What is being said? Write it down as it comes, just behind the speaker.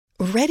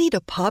Ready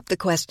to pop the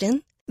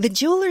question? The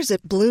jewelers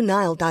at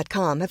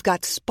BlueNile.com have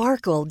got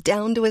sparkle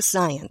down to a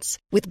science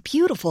with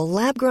beautiful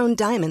lab-grown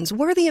diamonds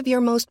worthy of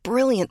your most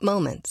brilliant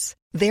moments.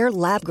 Their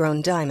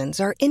lab-grown diamonds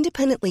are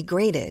independently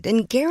graded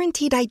and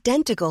guaranteed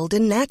identical to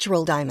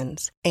natural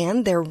diamonds,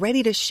 and they're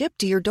ready to ship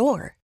to your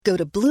door. Go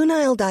to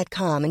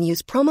BlueNile.com and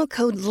use promo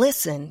code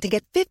LISTEN to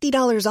get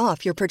 $50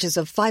 off your purchase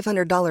of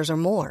 $500 or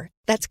more.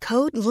 That's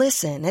code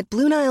LISTEN at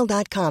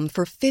BlueNile.com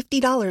for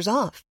 $50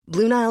 off.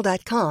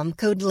 BlueNile.com,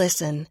 code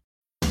LISTEN.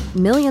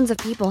 Millions of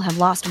people have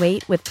lost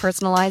weight with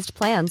personalized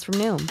plans from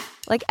Noom.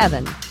 Like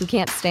Evan, who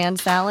can't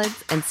stand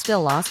salads and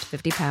still lost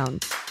 50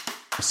 pounds.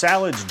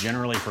 Salads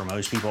generally for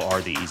most people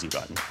are the easy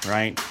button,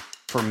 right?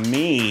 For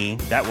me,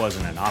 that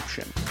wasn't an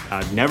option.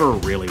 I never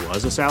really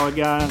was a salad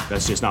guy.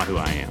 That's just not who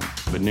I am.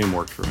 But Noom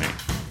worked for me.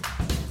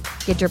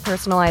 Get your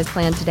personalized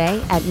plan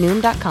today at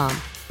Noom.com.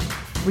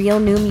 Real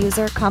Noom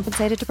user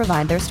compensated to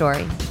provide their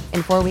story.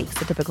 In 4 weeks,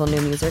 the typical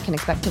Noom user can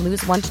expect to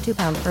lose 1 to 2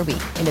 pounds per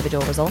week.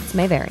 Individual results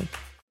may vary.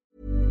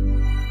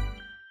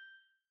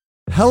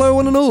 Hello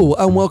one and all,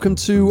 and welcome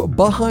to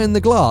Behind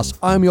the Glass.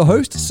 I'm your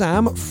host,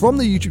 Sam, from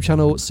the YouTube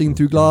channel Seen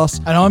Through Glass.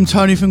 And I'm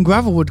Tony from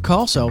Gravelwood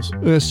Car Sales.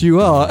 Yes,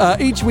 you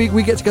are. Each week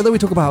we get together, we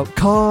talk about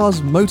cars,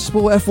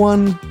 motorsport,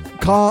 F1,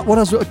 what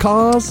else?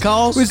 Cars?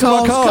 We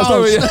talk about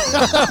cars.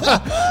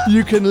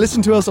 You can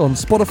listen to us on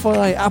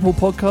Spotify, Apple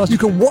Podcasts. You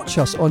can watch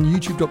us on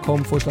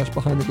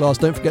youtube.com/Behind the Glass.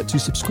 Don't forget to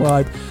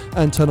subscribe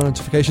and turn on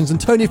notifications.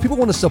 And Tony, if people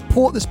want to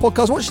support this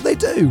podcast, what should they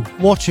do?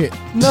 Watch it.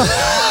 No.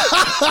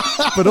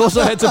 But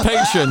also head to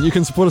Patreon. You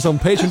can support us on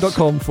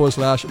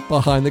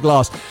patreon.com/Behind the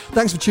Glass.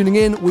 Thanks for tuning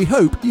in. We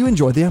hope you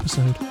enjoyed the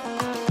episode.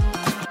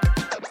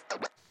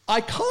 I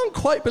can't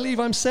quite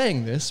believe I'm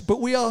saying this, but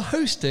we are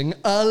hosting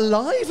a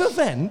live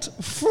event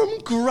from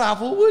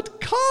Gravelwood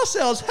Car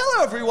Sales.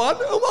 Hello, everyone,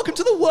 and welcome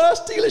to the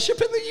worst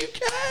dealership in the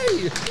UK.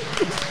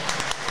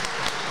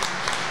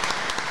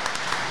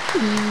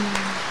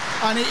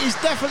 And it is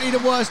definitely the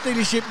worst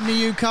dealership in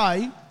the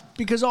UK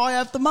because I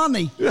have the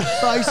money,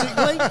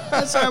 basically.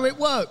 That's how it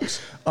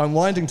works. I'm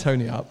winding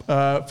Tony up.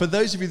 For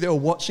those of you that are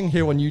watching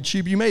here on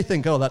YouTube, you may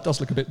think, oh, that does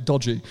look a bit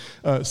dodgy,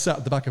 sat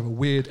at the back of a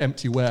weird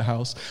empty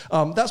warehouse.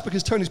 That's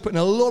because Tony's putting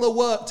a lot of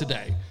work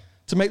today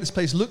to make this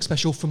place look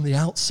special from the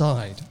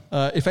outside.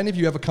 If any of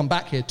you ever come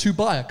back here to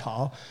buy a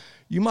car,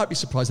 you might be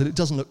surprised that it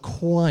doesn't look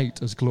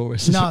quite as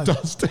glorious as it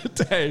does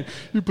today.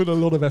 You put a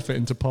lot of effort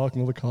into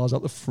parking all the cars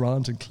out the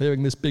front and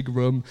clearing this big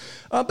room.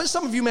 But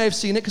some of you may have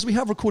seen it because we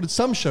have recorded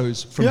some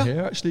shows from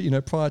here. Actually,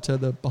 prior to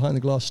the Behind the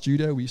Glass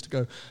studio, we used to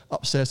go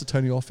upstairs to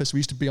Tony's office. We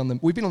used to be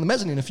we've been on the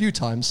mezzanine a few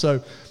times.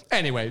 So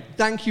anyway,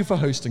 thank you for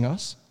hosting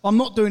us. I'm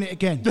not doing it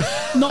again.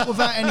 Not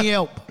without any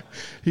help.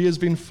 He has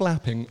been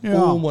flapping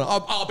all morning.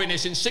 I've been here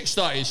since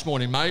 6:30 this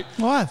morning, mate.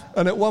 I have.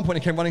 And at one point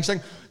he came running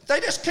saying, they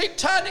just keep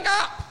turning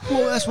up.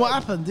 Well, that's what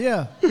happened,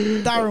 yeah.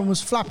 Darren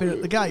was flapping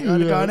at the gate. I had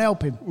to go and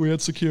help him. We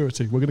had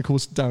security. We're going to call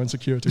Darren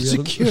security. We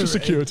had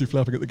security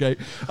flapping at the gate.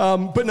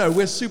 But no,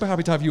 we're super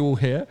happy to have you all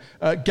here.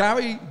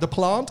 Gary, the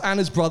plant, and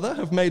his brother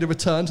have made a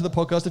return to the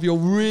podcast. If you're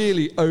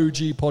really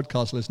OG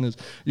podcast listeners,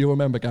 you'll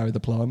remember Gary the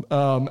plant.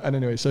 And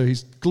anyway, so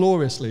he's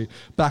gloriously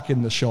back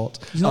in the shot.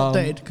 He's not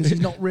dead because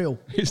he's not real.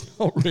 He's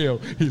not real.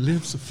 He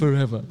lives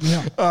forever.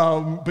 Yeah.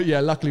 But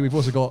yeah, luckily we've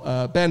also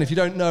got Ben. If you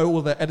don't know,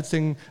 all the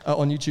editing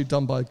on YouTube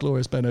done by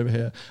glorious Ben over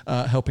here,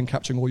 helping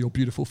capturing all your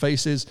beautiful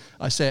faces.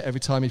 I say it every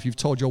time. If you've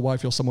told your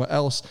wife you're somewhere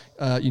else,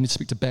 you need to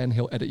speak to Ben.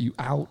 He'll edit you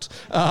out.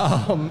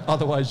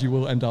 Otherwise, you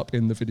will end up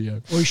in the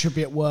video. Or you should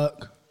be at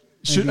work.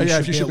 If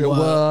you should be at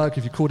work,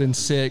 if you called in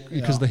sick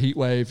because of the heat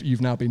wave,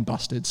 you've now been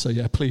busted. So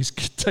yeah, please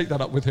take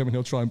that up with him and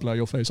he'll try and blow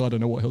your face. I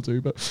don't know what he'll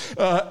do. But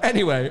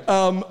anyway,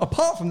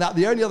 apart from that,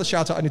 the only other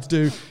shout out I need to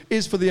do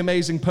is for the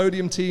amazing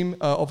Podium team.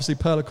 Obviously,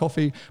 Perla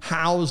Coffee,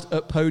 housed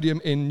at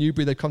Podium in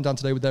Newbury. They've come down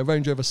today with their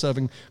Range Rover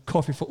serving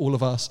coffee for all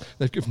of us.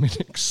 They've given me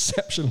an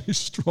exceptionally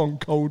strong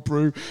cold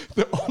brew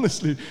that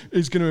honestly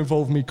is going to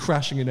involve me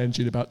crashing an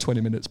engine in about 20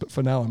 minutes. But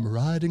for now, I'm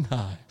riding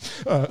high.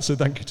 So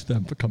thank you to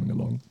them for coming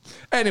along.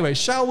 Anyway,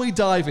 shall we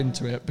dive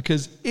into it?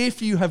 Because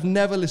if you have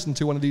never listened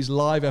to one of these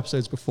live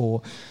episodes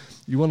before,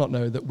 you will not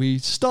know that we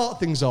start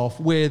things off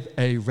with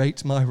a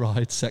Rate My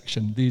Ride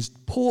section. These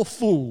poor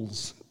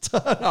fools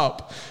turn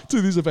up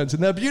to these events in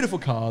their beautiful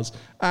cars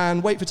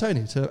and wait for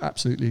Tony to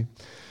absolutely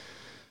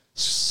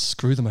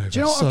screw them over. Do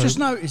you know what I've just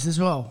noticed as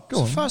well? It's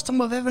the first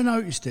time I've ever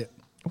noticed it.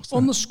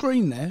 On the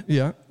screen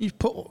there, you've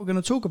put what we're going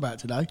to talk about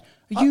today.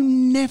 You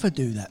never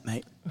do that,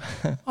 mate.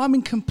 I'm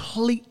in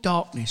complete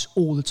darkness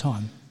all the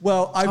time.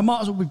 Well, I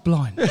might as well be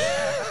blind.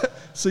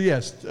 So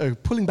yes,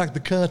 pulling back the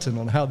curtain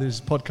on how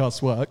these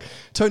podcasts work,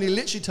 Tony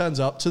literally turns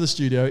up to the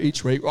studio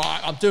each week.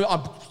 Right,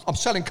 I'm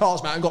selling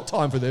cars, man. I haven't got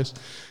time for this.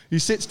 He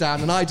sits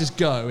down and I just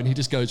go, and he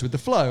just goes with the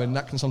flow, and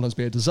that can sometimes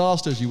be a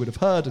disaster, as you would have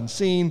heard and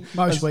seen.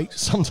 Most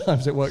weeks.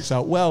 Sometimes it works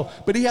out well,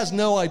 but he has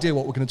no idea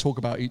what we're going to talk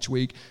about each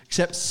week,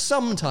 except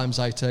sometimes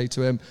I say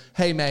to him,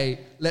 hey mate,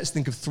 let's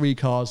think of 3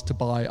 cars to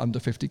buy under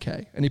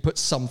 50k, and he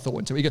puts some thought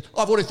into it. He goes,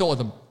 I've already thought of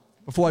them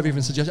before I've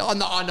even suggested.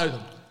 I know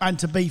them. And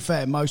to be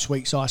fair, most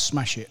weeks I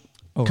smash it.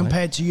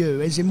 compared to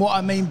you. As in, what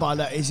I mean by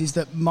that is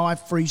that my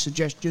free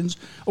suggestions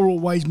are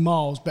always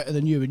miles better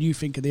than you, and you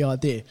think of the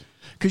idea.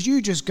 Because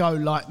you just go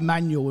like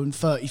manual and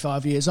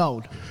 35 years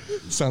old.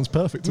 Sounds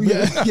perfect to me.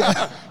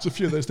 Yeah. There's a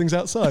few of those things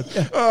outside.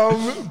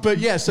 But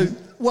yeah,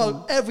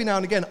 every now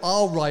and again,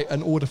 I'll write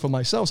an order for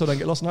myself so I don't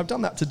get lost. And I've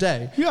done that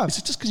today. Yeah.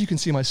 It's just because you can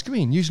see my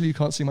screen. Usually you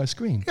can't see my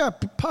screen. Yeah,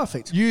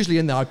 perfect. Usually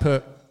in there I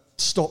put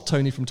stop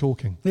Tony from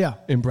talking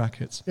in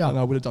brackets. Yeah. And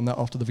I would have done that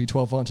after the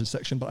V12 Vantage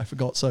section, but I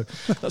forgot. So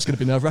that's going to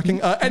be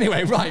nerve-wracking.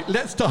 Anyway, right,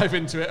 let's dive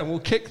into it. And we'll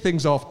kick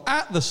things off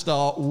at the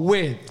start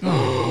with...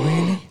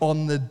 really?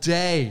 On the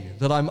day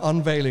that I'm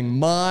unveiling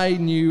my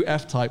new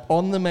F-Type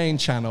on the main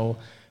channel,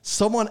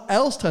 someone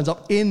else turns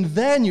up in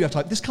their new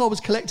F-Type. This car was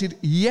collected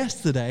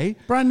yesterday.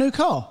 Brand new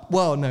car?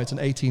 Well, no, it's an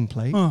 18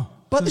 plate.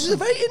 But this is a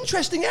very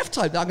interesting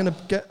F-Type. I'm going to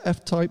get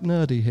F-Type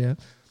nerdy here.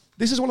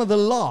 This is one of the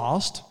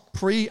last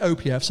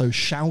pre-OPF, so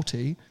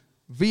shouty,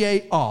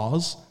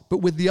 V8Rs, but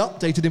with the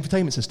updated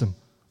infotainment system.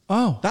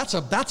 Oh. That's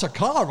a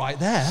car right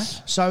there.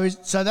 So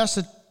that's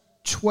a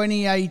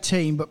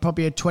 2018, but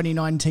probably a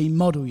 2019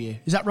 model year.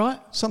 Is that right?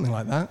 Something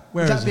like that.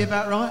 Would that be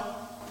about right?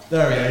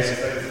 There he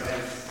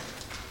is.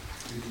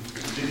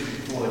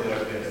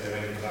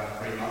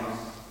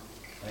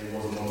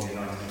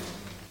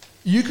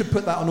 You could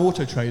put that on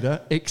Auto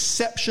Trader.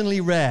 Exceptionally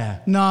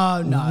rare.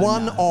 No.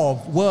 One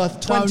of worth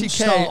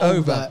 20k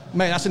over.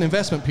 Mate, that's an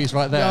investment piece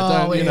right there.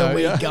 Oh, here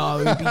we go.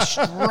 You'd be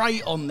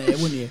straight on there,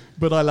 wouldn't you?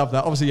 But I love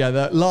that. Obviously,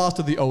 the last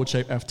of the old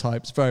shape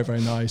F-Types. Very,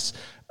 very nice.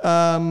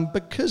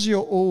 Because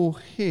you're all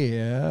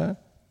here...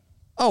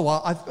 Oh,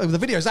 well, the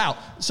video's out.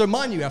 So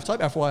my new F-Type,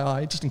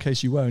 FYI, just in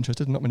case you were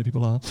interested, not many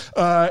people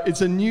are,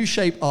 it's a new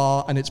shape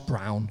R and it's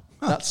brown.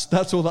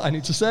 That's all that I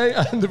need to say,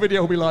 and the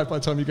video will be live by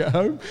the time you get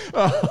home.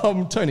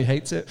 Tony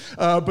hates it,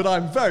 but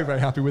I'm very, very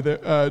happy with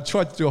it.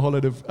 Tried to do a whole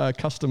load of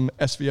custom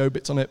SVO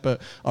bits on it,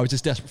 but I was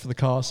just desperate for the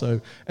car,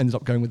 so ended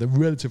up going with a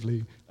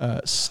relatively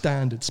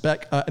standard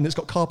spec, and it's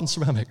got carbon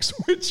ceramics,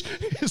 which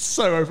is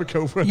so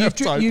overkill for an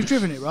F-Type. You've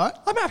driven it, right?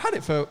 I mean, I've had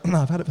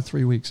it for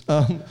 3 weeks,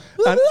 and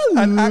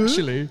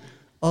actually...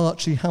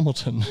 Archie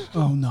Hamilton.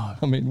 Oh, no.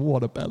 I mean,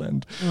 what a bell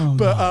end. Oh,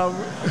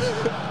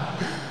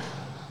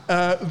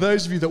 but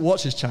those of you that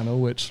watch his channel,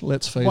 which,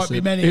 let's face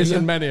it,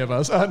 isn't many of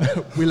us.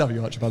 We love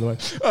you, Archie, by the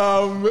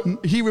way.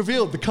 He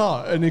revealed the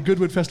car in a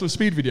Goodwood Festival of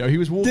Speed video. He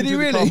was walking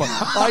through the car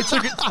park.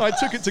 I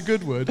took it to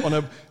Goodwood on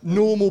a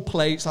normal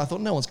plate. So I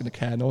thought, no one's going to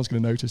care. No one's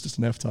going to notice. Just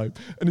an F-Type.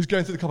 And he's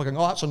going through the car park going,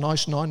 oh, that's a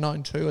nice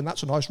 992, and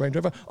that's a nice Range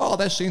Rover. Oh,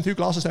 they're seen through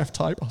glasses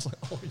F-Type. I was like,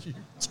 oh, you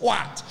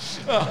twat.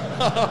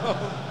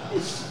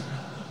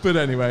 But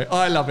anyway,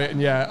 I love it,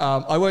 and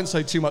I won't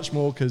say too much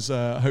more because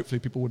hopefully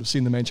people would have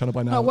seen the main channel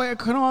by now. Oh, wait,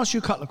 can I ask you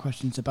a couple of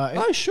questions about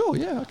it? Oh, sure,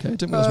 yeah, okay.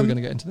 Didn't realize we were going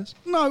to get into this.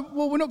 No,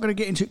 well, we're not going to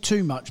get into it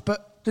too much,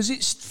 but does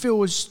it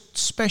feel as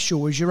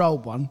special as your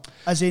old one?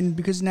 As in,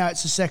 because now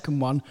it's the second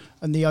one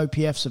and the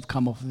OPFs have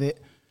come off of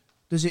it,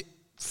 does it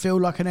feel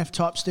like an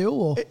F-Type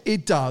still? Or?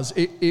 It does.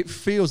 It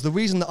feels... The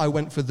reason that I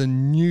went for the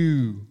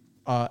new...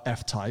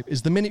 F-Type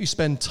is the minute you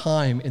spend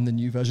time in the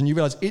new version, you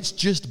realise it's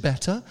just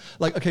better.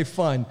 Like, okay,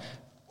 fine.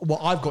 Well,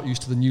 I've got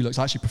used to the new looks.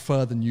 I actually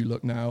prefer the new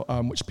look now,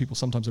 which people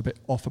sometimes are a bit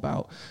off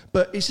about.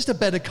 But it's just a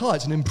better car.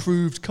 It's an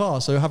improved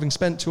car. So having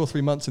spent 2 or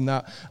 3 months in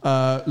that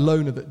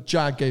loaner that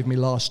Jag gave me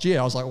last year,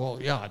 I was like, well,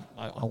 yeah,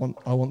 I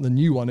want the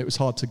new one. It was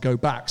hard to go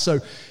back. So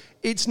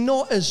it's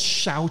not as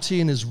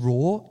shouty and as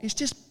raw. It's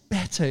just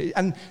better.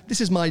 And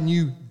this is my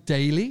new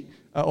daily.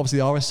 Obviously,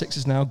 the RS6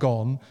 is now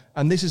gone,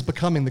 and this is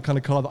becoming the kind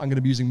of car that I'm going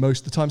to be using most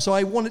of the time. So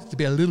I want it to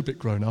be a little bit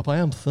grown up. I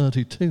am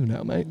 32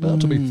 now, mate. About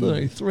to be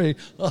 33.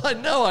 I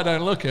know I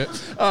don't look it.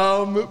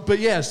 But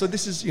yeah, so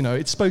this is,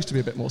 it's supposed to be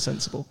a bit more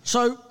sensible.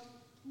 So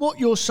what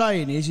you're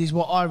saying is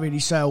what I really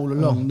say all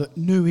along, that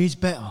new is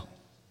better.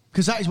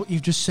 Because that is what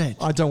you've just said.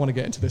 I don't want to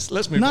get into this.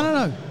 Let's move on.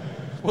 No.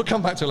 We'll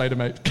come back to it later,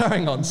 mate.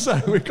 Carrying on. So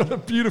we've got a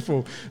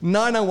beautiful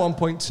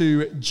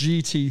 901.2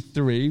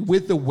 GT3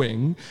 with the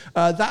wing.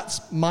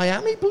 That's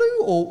Miami blue,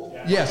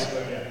 or yes,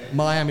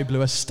 Miami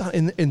blue.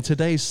 In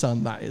today's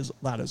sun, that is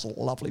a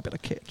lovely bit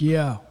of kit.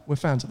 Yeah, we're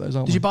fans of those,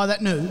 aren't we? Did you buy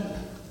that new?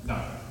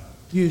 No.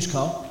 Used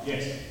car?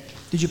 Yes.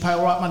 Did you pay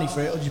all right money for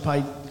it, or did you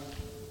pay?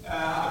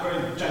 I got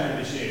it in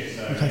January this year.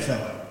 So okay,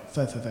 fair.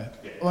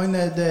 Yeah. I mean,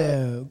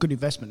 they're a good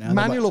investment now.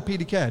 Manual or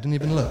PDK? I didn't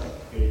even look.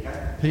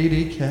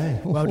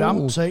 PDK. Well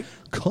done. See?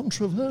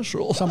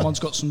 Controversial. Someone's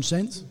got some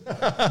sense.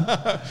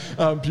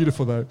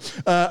 Beautiful, though.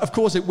 Of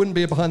course, it wouldn't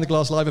be a Behind the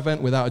Glass live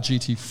event without a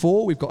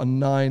GT4. We've got a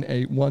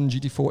 981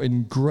 GT4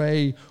 in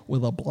grey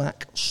with a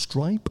black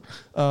stripe.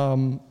 I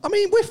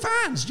mean, we're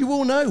fans. You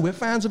all know we're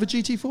fans of a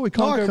GT4. We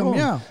can't go wrong.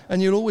 Yeah.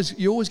 And you're always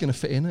going to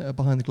fit in at a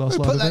Behind the Glass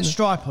live event. Put that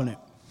stripe on it.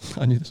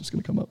 I knew this was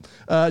going to come up.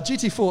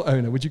 GT4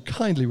 owner, would you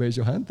kindly raise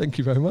your hand? Thank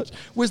you very much.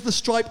 Was the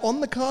stripe on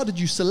the car? Did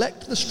you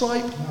select the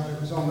stripe? No,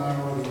 it was on there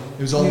already.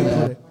 It was on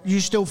there. You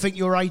still think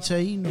you're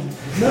 18? No, I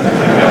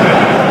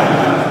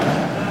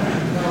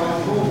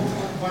thought,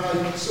 when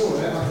I saw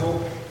it, I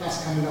thought,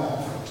 that's coming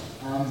off.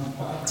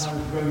 But I've kind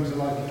of grown to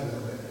like it a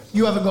little bit.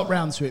 You haven't got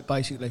round to it,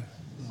 basically?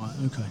 Right,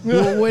 okay.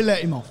 We'll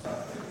let him off.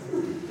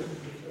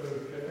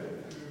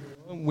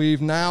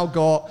 we've now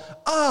got,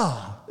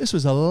 this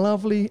was a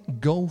lovely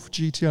Golf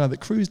GTI that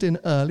cruised in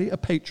early, a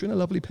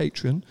lovely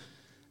patron.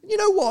 You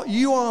know what?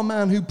 You are a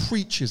man who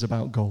preaches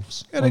about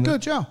Golfs. Yeah, they're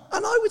good, yeah.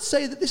 And I would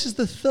say that this is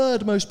the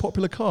third most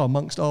popular car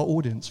amongst our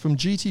audience, from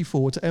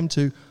GT4 to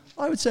M2.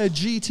 I would say a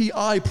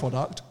GTI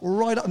product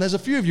right up. And there's a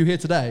few of you here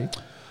today.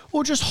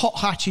 Or just hot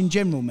hatch in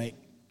general, mate.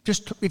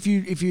 Just if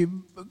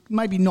you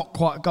maybe not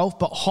quite a Golf,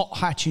 but hot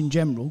hatch in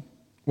general.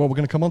 Well, we're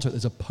going to come on to it.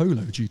 There's a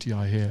Polo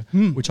GTI here,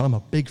 which I'm a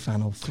big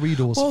fan of. 3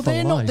 doors for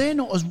life. They're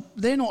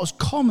not as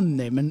common,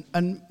 them,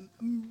 and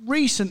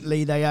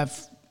recently they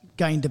have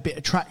gained a bit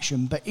of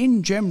traction, but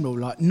in general,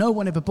 like, no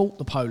one ever bought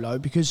the Polo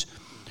because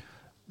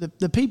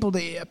the people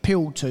that it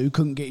appealed to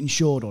couldn't get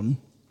insured on,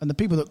 and the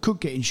people that could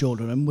get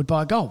insured on them would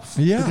buy a Golf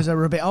because they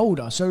were a bit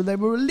older. So they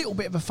were a little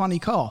bit of a funny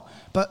car,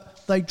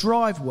 but they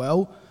drive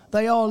well.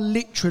 They are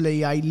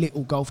literally a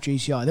little Golf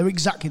GTI. They're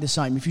exactly the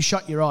same. If you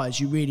shut your eyes,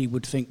 you really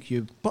would think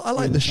you. But I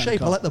like the shape.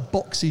 Car. I like the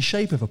boxy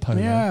shape of a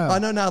Polo. Yeah. I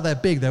know now they're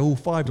big. They're all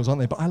 5 doors, aren't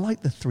they? But I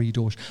like the 3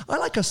 doors. I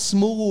like a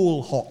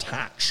small hot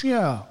hatch.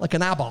 Yeah. Like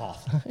an Abarth.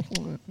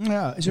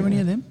 Yeah. Is there any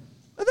of them?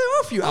 There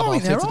are a few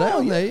Abarths here today,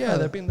 aren't there? Yeah,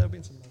 there've been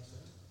some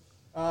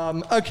nice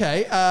ones.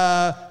 Okay,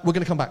 we're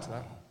going to come back to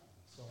that.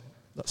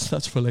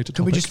 That's for later topic.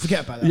 Can we just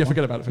forget about that? Yeah,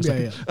 forget about it for a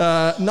second.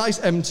 Yeah. Nice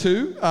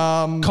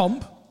M2.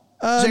 Comp?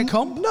 Is it a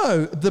comp?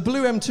 No, the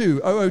blue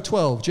M2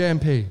 0012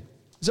 JMP.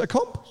 Is it a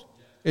comp?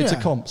 It's a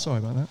comp. Sorry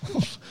about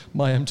that.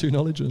 My M2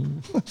 knowledge.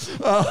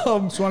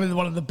 It's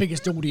one of the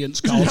biggest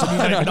audience cars, and you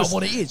don't even know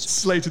what it is.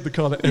 Slated the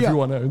car that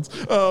everyone owns.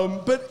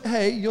 But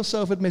hey,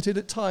 yourself admitted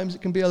at times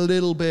it can be a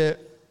little bit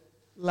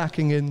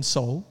lacking in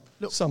soul.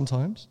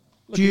 Sometimes.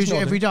 Do you use it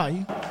every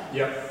day?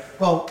 Yeah.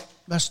 Well,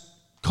 that's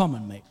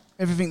common, mate.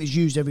 Everything that's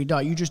used every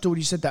day. You just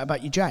already said that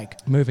about your Jag.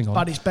 Moving on.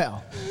 But it's better.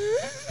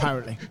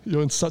 Apparently.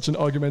 You're in such an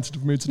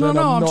argumentative mood today.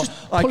 No, I'm just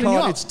I pulling you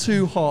can't. up. It's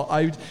too hot.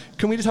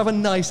 Can we just have a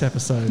nice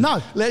episode? No.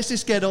 Let's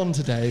just get on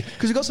today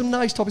because we've got some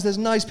nice topics. There's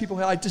nice people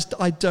here.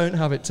 I don't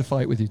have it to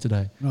fight with you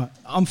today. Right.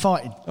 I'm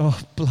fighting. Oh,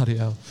 bloody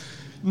hell.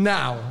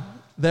 Now,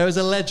 there is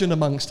a legend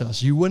amongst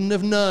us you wouldn't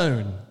have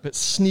known, but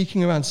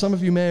sneaking around, some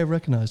of you may have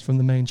recognised from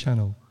the main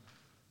channel.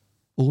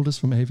 Aldous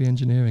from AV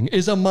Engineering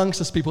is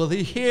amongst us, people,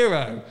 the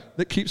hero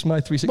that keeps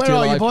my 360 Where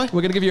alive. are you, boy?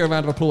 We're going to give you a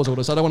round of applause,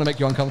 Aldous. I don't want to make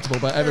you uncomfortable,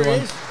 but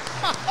everyone.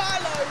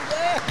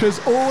 Because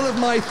all of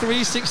my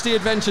 360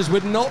 adventures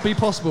would not be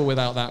possible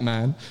without that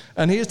man.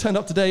 And he has turned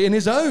up today in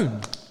his own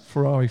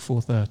Ferrari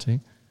 430,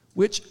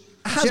 which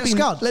has been,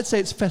 let's say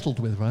it's fettled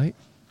with, right?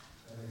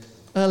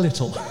 A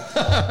little.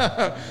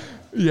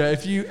 Yeah,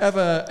 if you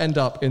ever end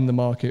up in the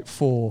market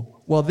for,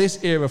 well,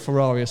 this era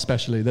Ferrari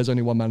especially, there's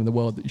only one man in the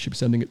world that you should be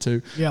sending it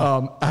to.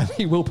 Yeah. And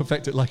he will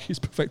perfect it like he's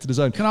perfected his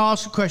own. Can I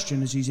ask a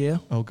question as he's here?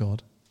 Oh,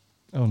 God.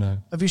 Oh, no.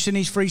 Have you seen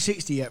his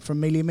 360 yet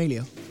from Melia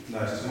Melia? No,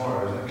 it's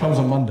tomorrow, isn't it? Comes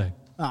on Monday.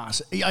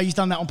 So he's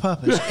done that on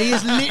purpose. He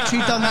has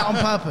literally done that on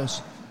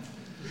purpose.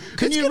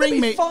 Can you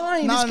ring me?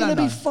 Fine. No, it's going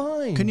to be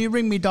fine. Can you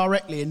ring me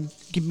directly and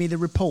give me the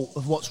report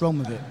of what's wrong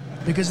with it?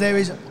 Because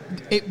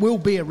it will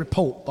be a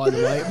report, by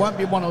the way. It won't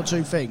be 1 or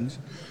 2 things.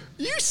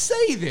 You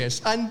say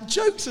this, and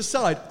jokes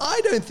aside,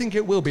 I don't think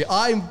it will be.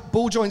 I'm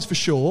ball joints for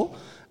sure,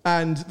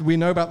 and we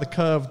know about the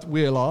curved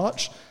wheel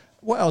arch.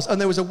 What else?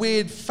 And there was a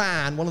weird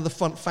fan. One of the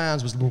front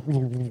fans was.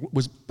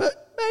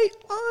 But mate,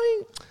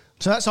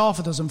 So that's half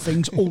a dozen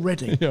things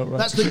already. Yeah, right.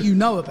 That's that you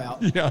know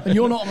about. Yeah. And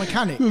you're not a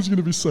mechanic. There's going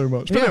to be so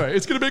much. But Yeah. anyway,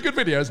 it's going to be a good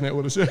video, isn't it?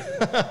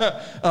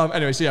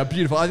 Anyway, so yeah,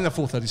 beautiful. I think the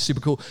 430 is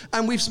super cool.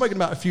 And we've spoken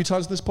about it a few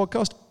times in this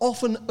podcast,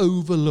 often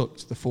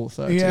overlooked the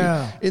 430.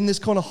 Yeah. In this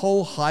kind of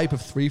whole hype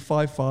of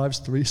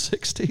 355s,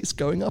 360s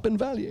going up in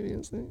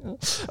value.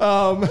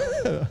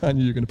 I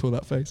knew you were going to pull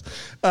that face.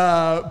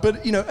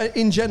 But, you know,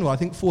 in general, I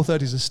think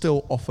 430s are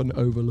still often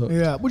overlooked.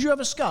 Yeah. Would you have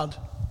a Scud?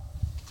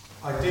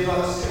 I did like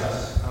the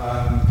Scud.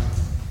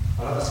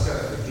 I like the Scud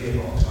for the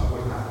gearbox. I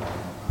wouldn't have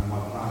one. And my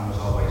plan was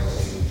always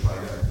to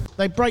trade it.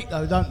 They break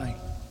though, don't they?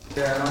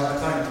 Yeah, and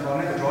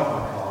I never drive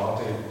my car. I'll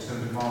do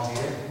 200 miles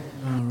a year.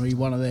 Oh, you're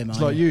one of them, It's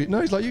like you.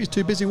 No, he's like you. He's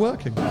too busy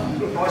working.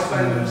 I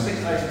spend 6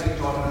 days a week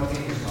driving a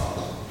Keeper's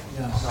cars.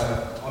 Yeah.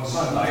 So on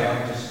Sunday,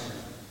 I just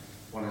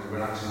wanted to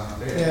relax and have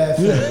a beer.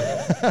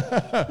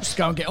 Yeah, just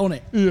go and get on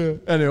it. Yeah.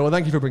 Anyway, well,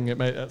 thank you for bringing it,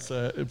 mate. That's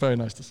very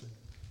nice to see.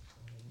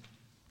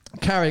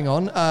 Carrying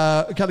on, we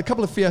had a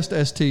couple of Fiesta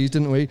STs,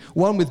 didn't we?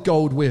 One with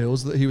gold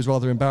wheels, that he was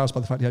rather embarrassed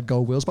by the fact he had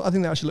gold wheels, but I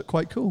think they actually looked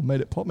quite cool.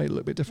 Made it pop, made it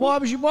look a bit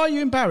different. Why are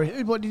you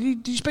embarrassed? What,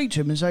 did you speak to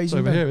him and say he's He's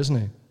over here, isn't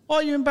he? Why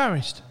are you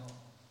embarrassed?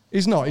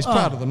 He's not. He's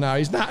proud of them now.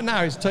 He's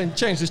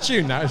changed his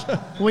tune now.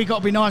 Well, you got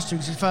to be nice to him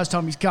because it's the first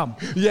time he's come.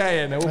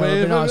 Yeah. No, Be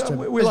nice to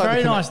him. we It's like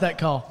very the nice, that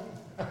car.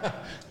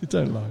 You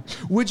don't lie.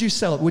 Would you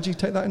sell it? Would you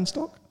take that in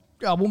stock?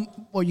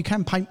 Well, you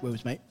can paint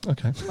wheels, mate.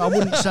 Okay. I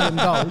wouldn't sell them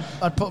gold.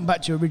 I'd put them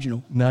back to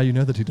original. Now you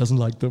know that he doesn't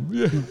like them.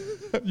 Yeah.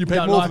 You paid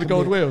don't more like for the them,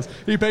 gold do you? wheels.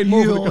 He paid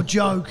more for the You're gold.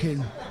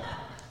 joking.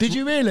 Did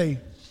you really?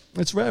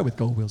 It's rare with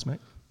gold wheels, mate.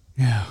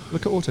 Yeah.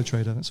 Look at Auto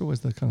Trader. That's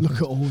always the kind of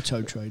Look at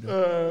Auto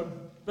Trader.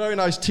 Very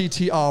nice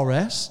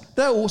TTRS.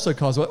 They're also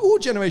cars. All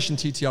generation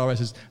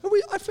TTRSs.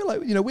 I feel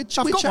like, you know, I've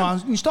got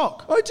one in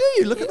stock. Oh, do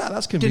you? Look at that.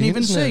 That's convenient.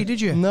 Didn't even see,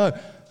 did you? No.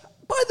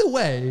 By the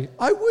way,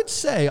 I would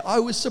say I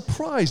was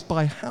surprised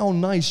by how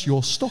nice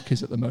your stock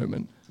is at the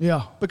moment.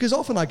 Yeah. Because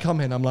often I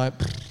come in, I'm like,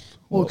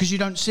 well, because you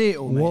don't see it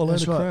all, mate. What a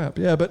load of crap.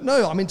 Yeah, but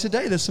no, I mean,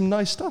 today there's some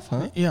nice stuff,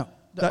 huh? Yeah.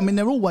 I mean,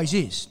 there always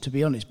is, to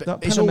be honest. But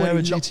that it's Panamera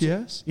already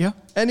GTS? Yeah.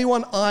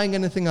 Anyone eyeing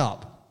anything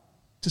up,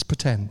 just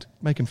pretend.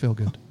 Make him feel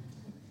good.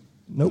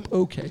 Nope,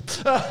 okay.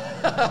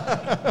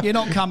 You're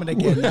not coming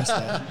again, that's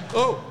that.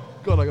 Oh,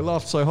 God, I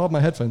laughed so hard my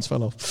headphones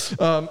fell off.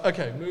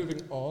 Okay, moving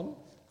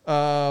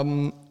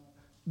on.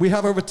 We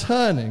have a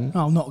returning...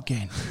 Oh, not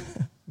again.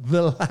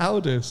 the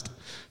loudest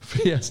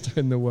Fiesta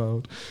in the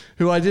world,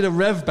 who I did a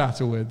rev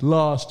battle with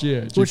last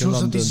year. Which was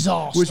London, a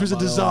disaster. Which was a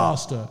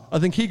disaster. I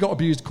think he got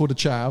abused, called a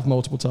chav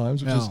multiple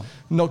times, which is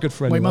not good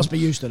for anyone. We must be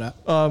used to that.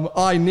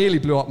 I nearly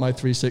blew up my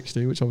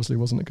 360, which obviously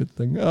wasn't a good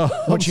thing.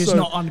 Which is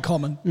not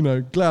uncommon. You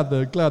know, glad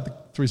the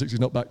 360 is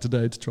not back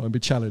today to try and be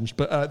challenged.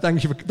 But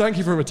thank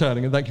you for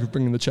returning, and thank you for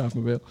bringing the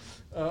chavmobile.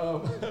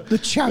 The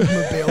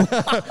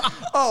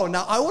chavmobile. Oh,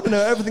 now I want to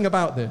know everything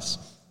about this.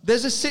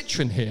 There's a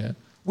Citroen here,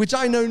 which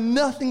I know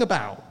nothing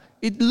about.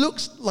 It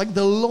looks like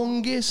the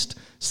longest,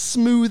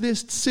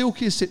 smoothest,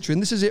 silkiest Citroen.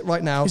 This is it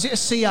right now. Is it a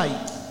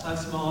C8?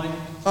 That's mine.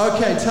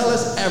 Okay, tell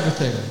us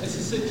everything.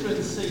 It's a Citroen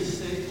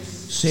C6.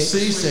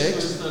 C6. Which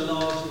was the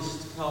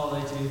largest car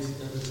they did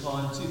at the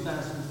time,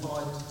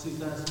 2005 to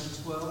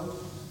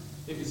 2012.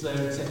 It was their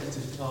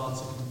executive car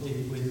to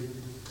compete with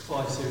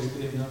 5 Series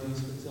BMWs,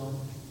 for example.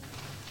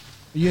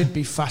 You'd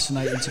be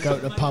fascinating to go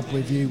to the pub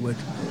with, you would.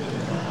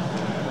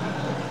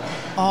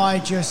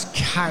 I just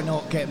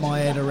cannot get my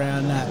head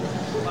around that.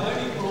 I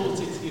only brought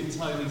it to give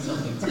Tony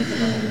something to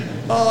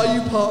say. Are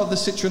you part of the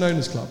Citroen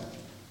Owners Club?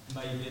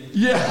 Maybe.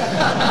 Yeah.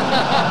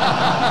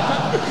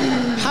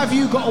 Have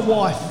you got a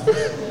wife?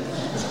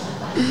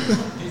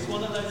 It's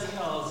one of those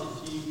cars,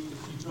 if you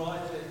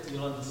drive it,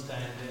 you'll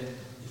understand it.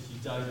 If you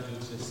don't, you'll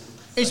just...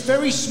 It's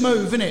very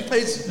smooth, isn't it?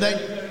 It's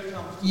very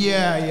comfortable.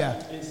 Yeah.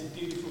 It's a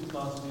beautiful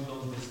car to do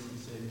long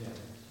distance in, yeah.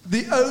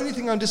 The only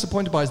thing I'm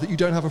disappointed by is that you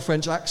don't have a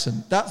French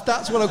accent.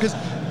 That's what because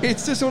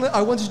it's just one.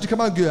 I wanted you to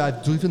come out and go,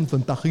 I've driven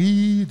from Paris,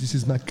 this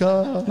is my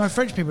car. No,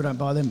 French people don't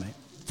buy them, mate.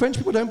 French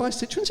people don't buy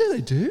Citroens? Yeah,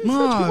 they do.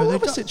 No, French people they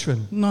love a don't.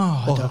 Citroen.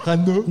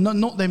 No, no,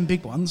 not them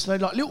big ones. They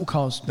like little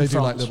cars. They do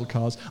like little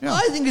cars. Yeah.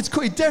 I think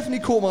it definitely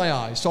caught my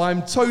eye, so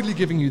I'm totally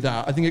giving you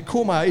that. I think it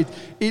caught my eye.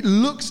 It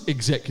looks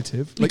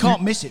executive. You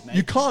can't miss it, mate.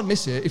 You can't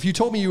miss it. If you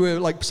told me you were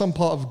like some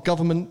part of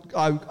government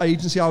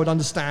agency, I would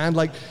understand.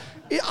 Like,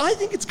 I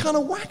think it's kind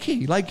of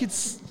wacky. Like,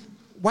 it's...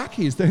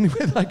 Wacky is the only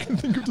way that I can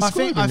think of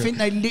describing I think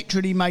they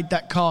literally made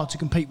that car to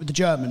compete with the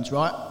Germans,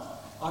 right?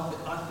 I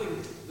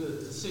think that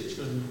the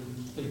Citroen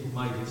people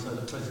made it so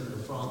the President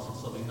of France had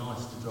something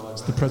nice to drive.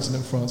 It's the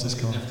President of France's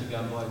car. You didn't have to go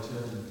and buy a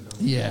German car.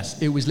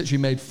 Yes, it was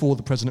literally made for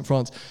the President of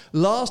France.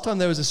 Last time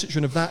there was a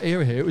Citroen of that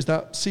era here, it was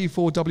that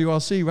C4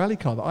 WRC rally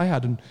car that I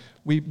had, and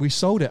we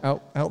sold it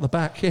out the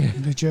back here.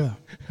 Did you?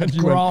 And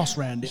you grass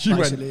round it,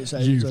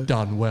 basically. You've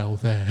done well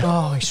there.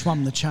 Oh, he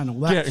swum the channel.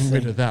 Getting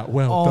rid of that,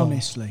 well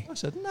honestly. done. I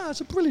said, no,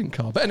 it's a brilliant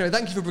car. But anyway,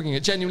 thank you for bringing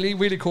it. Genuinely,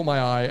 really caught my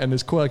eye, and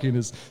as quirky and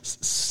as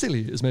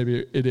silly as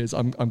maybe it is,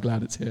 I'm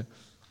glad it's here.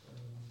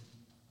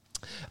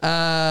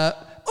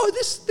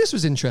 This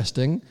was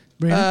interesting.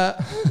 Really?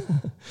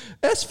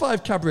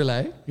 S5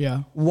 Cabriolet.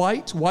 Yeah.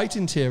 White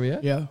interior.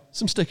 Yeah.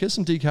 Some stickers,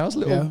 some decals, a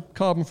little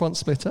carbon front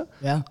splitter.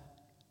 Yeah.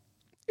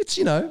 It's,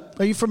 you know...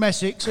 Are you from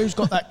Essex? Who's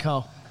got that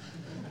car?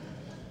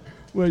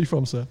 Where are you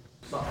from, sir?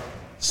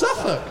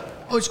 Suffolk.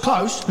 Oh, it's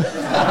close.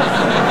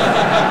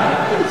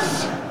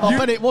 I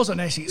bet it was an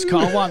Essex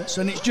car once,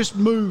 and it's just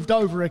moved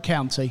over a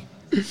county.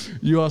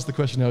 You asked the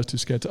question I was too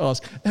scared to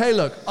ask. Hey,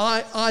 look,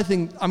 I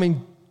think, I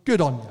mean, good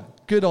on you.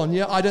 Good on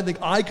you. I don't think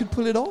I could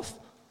pull it off.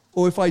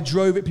 Or if I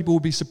drove it, people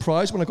would be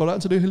surprised when I got out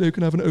and said, hello,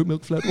 can I have an oat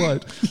milk flat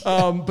white?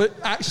 But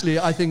actually,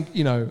 I think,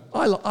 you know,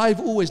 I've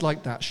always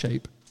liked that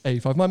shape,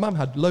 A5. My mum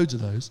had loads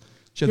of those.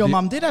 Your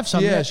mum did have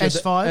some, yeah,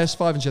 S5?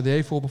 S5, and she had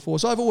the A4 before.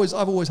 So I've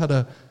always had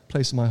a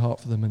place in my heart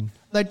for them. And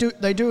They do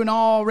an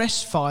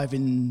RS5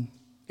 in...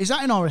 Is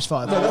that an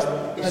RS5? No,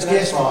 that's the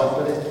S5,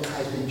 but it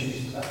has been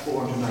used at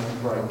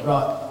 480 brake.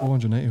 Right.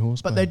 480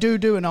 horsepower. But they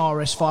do an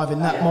RS5 in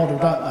that model,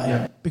 don't they?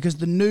 Yeah. Because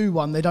the new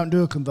one, they don't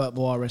do a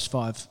convertible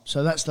RS5.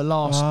 So that's the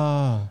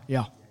last...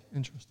 Yeah.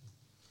 Interesting.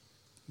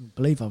 Wouldn't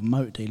believe I'm a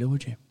motor dealer,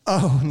 would you?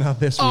 Oh, now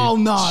this Oh,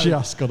 we've no.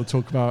 just got to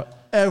talk about.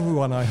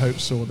 Everyone, I hope,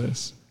 saw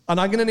this. And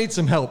I'm going to need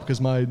some help because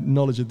my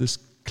knowledge of this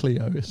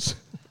Clio is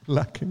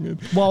lacking.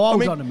 Well,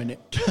 hold on a minute.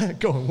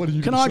 Go on, what are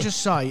you Can gonna I say?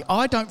 just say,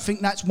 I don't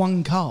think that's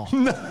one car.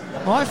 No.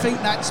 I think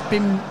that's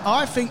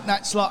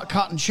like a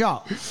cut and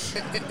shut.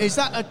 Is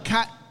that a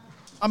cat?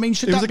 I mean,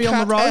 should that be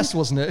on the road? It was a Cat S,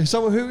 wasn't it?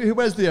 So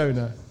where's the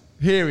owner?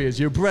 Here he is,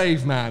 you're a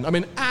brave man. I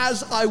mean,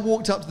 as I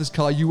walked up to this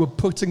car, you were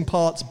putting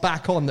parts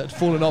back on that had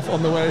fallen off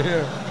on the way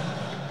here.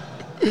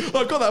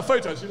 I've got that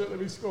photo, actually. Let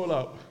me scroll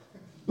up.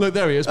 Look,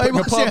 there he is,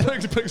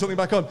 putting something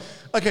back on.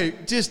 Okay,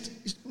 just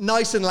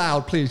nice and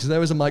loud, please, because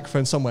there is a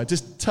microphone somewhere.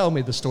 Just tell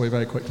me the story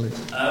very quickly.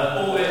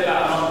 Bought it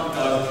about a month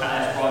ago,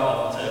 cat right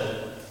off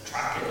to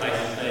track it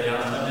basically,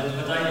 and turned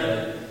into a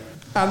daily.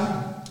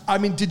 I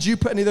mean, did you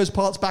put any of those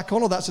parts back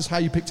on, or that's just how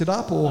you picked it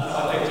up? Or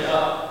I picked it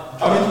up,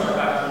 drove it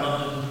back to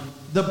London.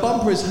 The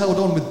bumper is held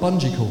on with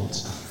bungee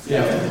cords.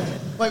 Yeah.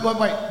 Wait,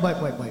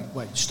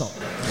 stop.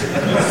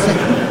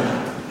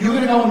 You're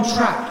going to go on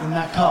track in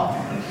that car?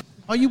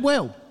 Are you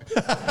well?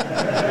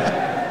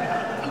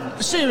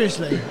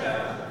 Seriously?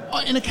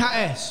 In a Cat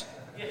S?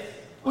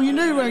 Well, you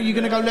knew where you're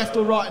going to go left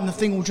or right and the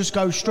thing will just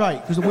go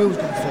straight because the wheel's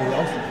going to fall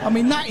off. I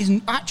mean, that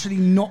is actually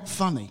not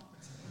funny.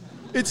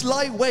 It's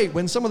lightweight.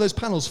 When some of those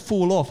panels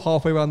fall off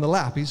halfway around the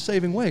lap, he's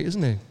saving weight,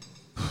 isn't he?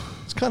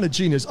 It's kind of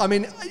genius. I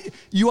mean,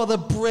 you are the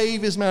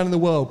bravest man in the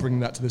world bringing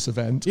that to this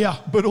event. Yeah.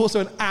 But also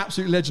an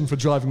absolute legend for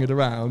driving it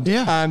around.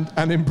 Yeah.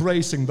 And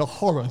embracing the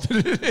horror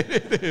that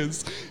it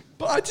is.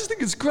 But I just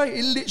think it's great.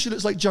 It literally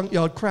looks like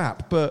junkyard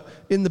crap, but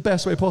in the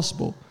best way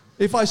possible.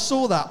 If I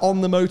saw that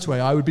on the motorway,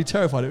 I would be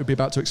terrified it would be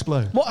about to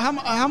explode. What?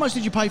 How much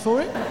did you pay for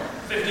it?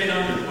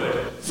 1,500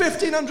 quid.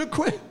 1,500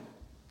 quid?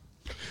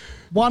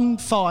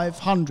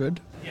 1,500?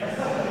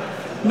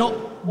 Yeah. Not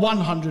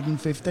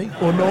 150?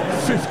 Or not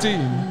 15?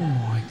 Oh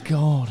my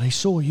God, they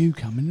saw you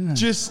coming, didn't they?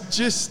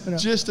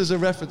 Just as a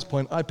reference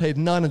point, I paid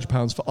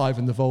 £900 for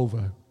Ivan the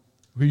Volvo,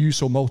 who you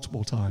saw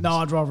multiple times. No,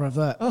 I'd rather have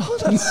that. Oh,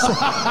 that's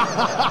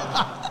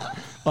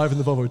Ivan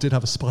the Volvo did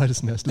have a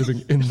spider's nest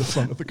living in the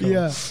front of the car.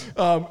 Yeah.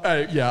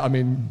 Yeah, I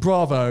mean,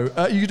 bravo.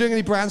 Are you doing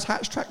any Brands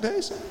Hatch track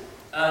days?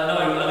 No,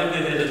 I live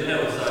in the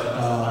hill,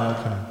 so...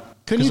 Okay.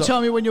 Can you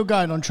tell me when you're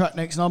going on track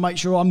next and I'll make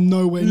sure I'm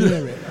nowhere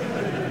near it? I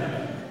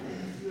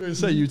was going to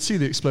say, you'd see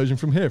the explosion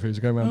from here if he was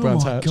going around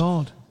Brands Hatch.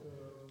 Oh, my God.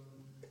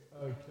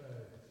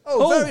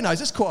 Oh, very nice.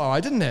 That's quite all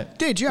right, didn't it?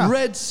 Did, yeah.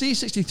 Red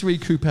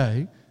C63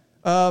 Coupe.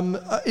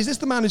 Is this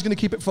the man who's going to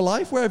keep it for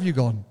life? Where have you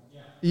gone?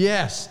 Yeah.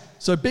 Yes.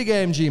 So big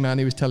AMG man,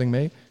 he was telling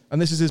me.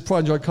 And this is his pride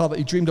and joy car that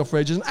he dreamed of for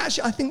ages. And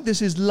actually, I think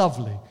this is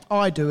lovely.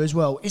 I do as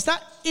well. Is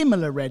that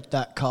Imola red,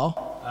 that car?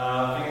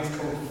 I think it's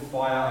called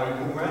Fire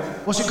Opal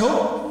Red. What's it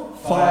called?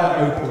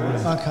 Fire Opal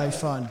Red. Okay,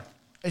 fine.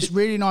 It's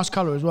really nice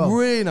colour as well.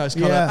 Really nice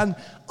colour. Yeah. And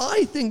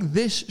I think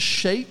this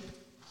shape,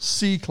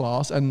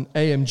 C-Class and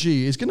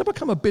AMG, is going to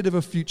become a bit of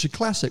a future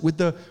classic with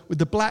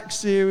the Black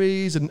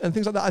Series and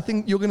things like that. I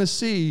think you're going to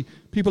see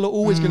people are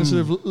always going to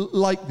sort of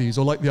like these,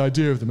 or like the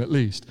idea of them at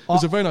least.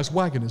 There's a very nice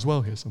wagon as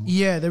well here somewhere.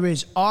 Yeah, there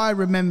is. I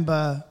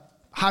remember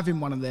having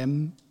one of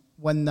them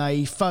when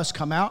they first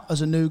come out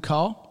as a new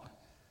car.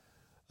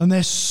 And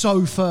they're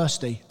so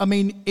thirsty. I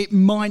mean, it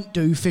might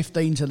do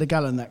 15 to the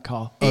gallon, that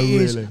car.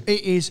 Really?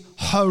 It is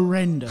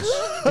horrendous.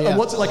 Yeah. And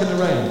what's it like in the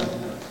rain?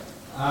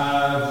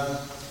 I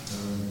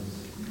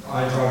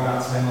drive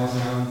about 10 miles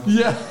an hour.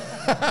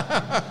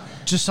 Yeah.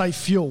 To save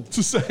fuel.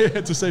 to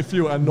save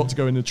fuel and not to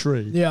go in a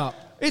tree. Yeah.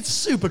 It's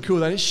super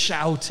cool and it's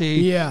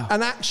shouty. Yeah.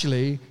 And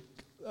actually,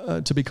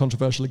 to be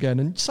controversial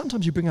again, and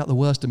sometimes you bring out the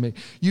worst in me,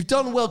 you've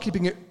done well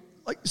keeping it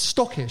like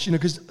stockish, you know,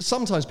 because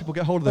sometimes people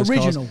get hold of those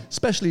original cars,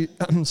 especially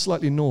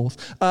slightly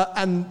north,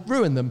 and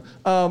ruin them.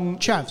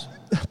 Chavs.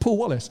 Paul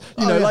Wallace.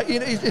 You know, like...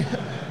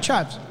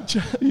 Chavs.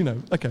 You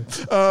know, okay.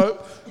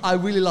 I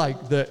really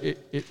like that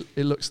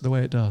it looks the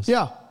way it does.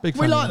 Yeah. Big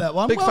fan we like that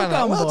one. Big well fan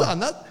done, of that. Well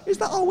boy. done. Is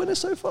that our winner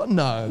so far?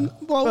 No.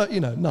 Well,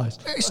 you know, nice.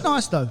 It's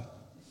nice, though.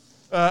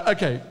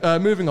 Okay,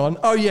 moving on.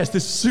 Oh yes,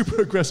 this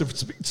super aggressive.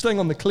 Staying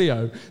on the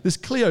Clio, this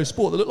Clio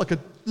Sport that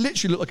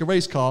literally looked like a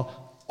race car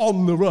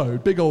on the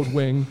road. Big old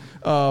wing.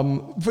 I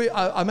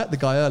met the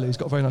guy earlier. He's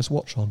got a very nice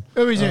watch on.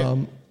 Who is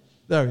it?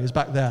 There he is,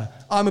 back there.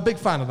 I'm a big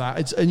fan of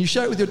that. And you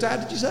share it with your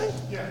dad, did you say?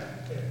 Yeah.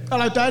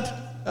 Hello, Dad.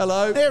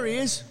 Hello. There he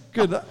is.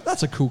 Good.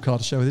 That's a cool car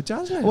to share with your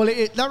dad, isn't it? Well,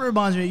 that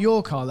reminds me of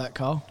your car, that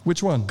car.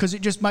 Which one? Because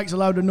it just makes a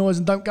load of noise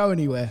and don't go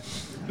anywhere.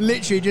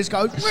 Literally just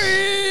goes,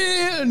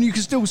 and you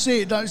can still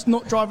see it. It's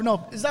not driving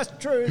off. That's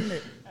true, isn't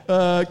it?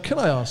 Can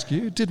I ask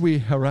you, did we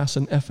harass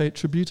an F8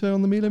 Tributo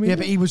on the Mila Mila? Yeah,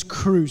 but he was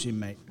cruising,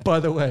 mate.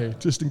 By the way,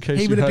 just in case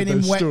he you would have had been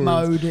in those wet stories.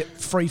 mode at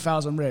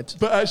 3,000 reds.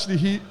 But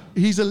actually,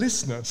 he's a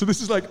listener. So this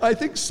is like, I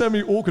think,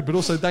 semi-awkward, but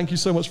also thank you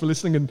so much for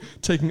listening and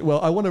taking it well.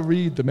 I want to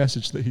read the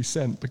message that he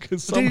sent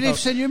because somehow... Did he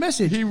send you a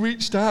message? He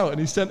reached out and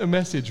he sent a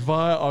message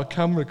via our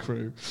camera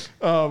crew,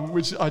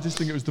 which I just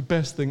think it was the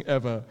best thing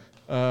ever.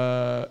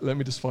 Let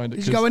me just find it.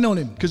 He's going on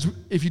him. Because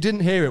if you didn't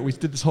hear it, we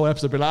did this whole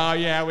episode, oh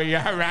yeah, we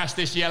harassed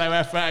this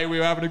yellow FA, we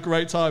were having a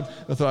great time.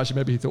 I thought actually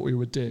maybe he thought we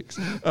were dicks.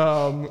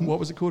 What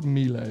was it called?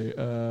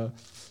 Melee.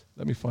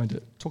 Let me find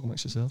it. Talk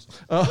amongst yourselves.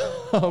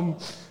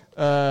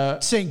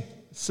 Sing.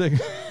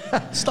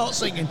 Start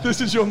singing.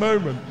 This is your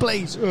moment.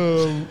 Please.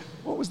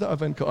 What was that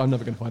event called? I'm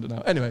never going to find it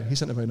now. Anyway, he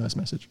sent a very nice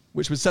message,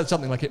 which said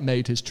something like it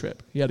made his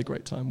trip. He had a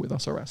great time with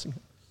us harassing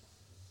him.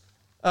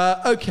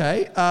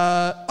 Okay.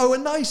 A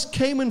nice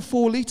Cayman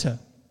 4 litre.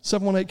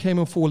 718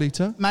 Cayman 4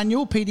 litre.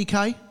 Manual,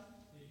 PDK.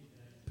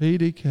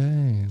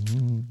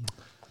 PDK.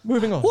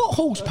 Moving on. What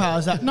horsepower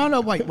is that?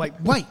 No, wait.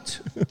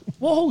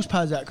 What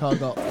horsepower has that car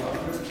got?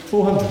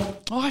 400.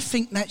 I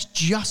think that's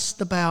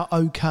just about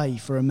okay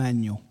for a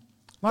manual.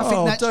 I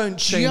think that's don't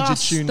change your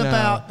just tune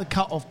about now. the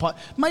cut-off point.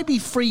 Maybe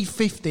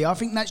 350. I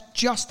think that's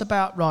just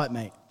about right,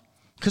 mate.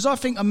 Because I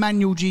think a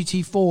manual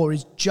GT4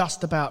 is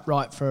just about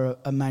right for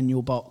a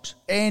manual box.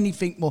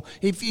 Anything more.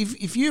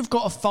 If you've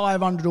got a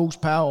 500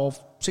 horsepower or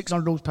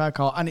 600 horsepower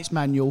car and it's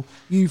manual,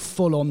 you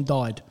full on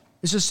died.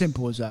 It's as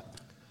simple as that.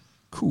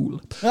 Cool.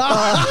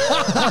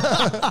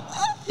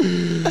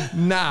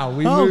 Now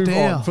we move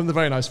on from the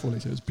very nice 4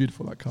 litre. It's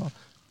beautiful, that car.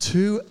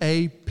 To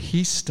a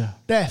Pista.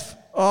 Death.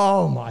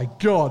 Oh my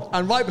God.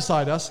 And right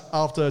beside us,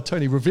 after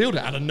Tony revealed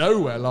it out of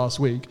nowhere last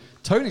week,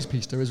 Tony's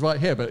Pista is right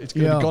here, but it's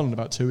going to be gone in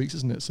about 2 weeks,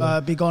 isn't it? So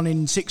be gone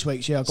in 6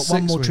 weeks, yeah. I've got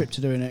 1 more trip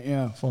to do in it,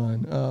 yeah.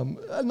 Fine.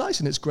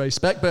 Nice in its grey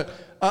spec, but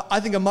I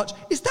think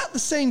is that the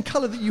same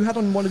colour that you had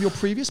on one of your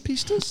previous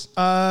Pistas?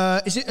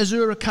 Is it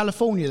Azura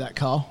California, that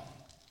car?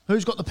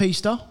 Who's got the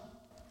Pista?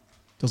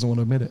 Doesn't want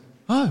to admit it.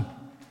 Oh.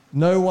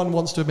 No one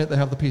wants to admit they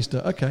have the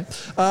Pista. Okay.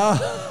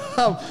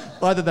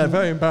 Either they're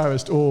very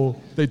embarrassed or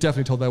they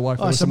definitely told their wife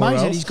they were somewhere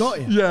else. It's amazing he's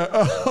got you.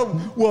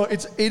 Yeah. Well,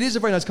 it is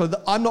a very nice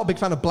colour. I'm not a big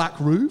fan of black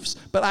roofs,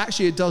 but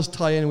actually it does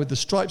tie in with the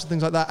stripes and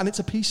things like that. And it's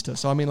a Pista.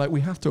 So, I mean, we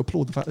have to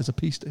applaud the fact there's a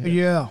Pista here.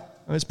 Yeah.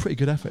 And it's pretty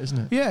good effort, isn't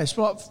it? Yeah, it's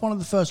like one of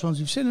the first ones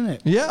you've seen, isn't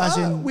it?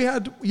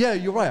 Yeah,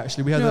 you're right,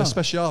 actually. We had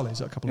Speciales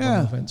at a couple of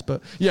other events.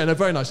 But, yeah, no,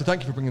 very nice. So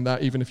thank you for bringing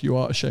that, even if you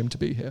are ashamed to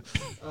be here.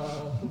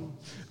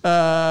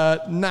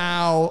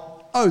 Now...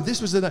 Oh,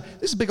 this is a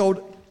big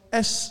old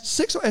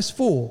S6 or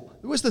S4.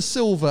 It was the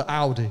silver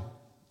Audi,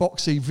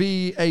 boxy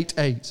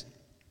V88.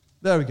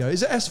 There we go.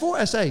 Is it S4 or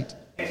S8?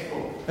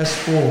 S4.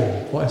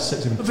 S4. What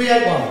S6? The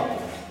V8 one?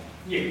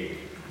 Yeah.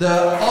 The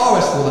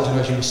RS4 that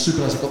generation was super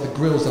nice. It got the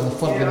grills down the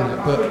front of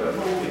it,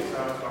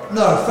 but...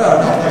 No, fair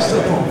enough. They're still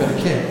a proper bit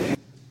of kit.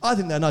 I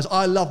think they're nice.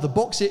 I love the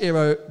Boxer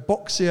era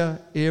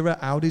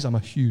Audis. I'm a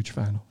huge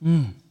fan of.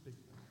 Mm.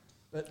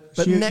 But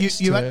so you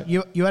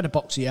had a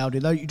boxy Audi,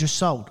 though, you just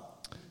sold?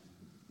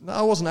 No,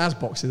 I wasn't as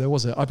boxy though,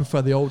 was it? I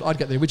prefer the old. I'd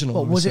get the original.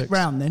 What, was it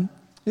round then?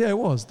 Yeah, it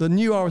was. The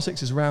new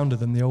RS6 is rounder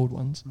than the old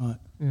ones. Right.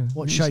 Yeah.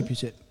 What shape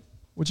is it?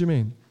 What do you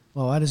mean?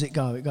 Well, how does it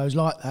go? It goes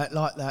like that,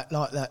 like that,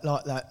 like that,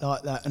 like that,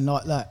 like that, and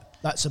like that.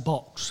 That's a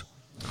box.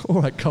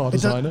 All right, car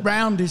designer.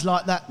 Round is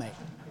like that, mate.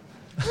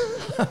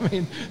 I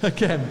mean,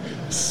 again,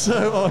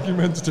 so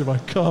argumentative, I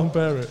can't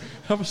bear it.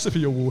 Have a sip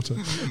of your water.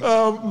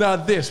 Now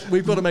this,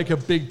 we've got to make a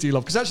big deal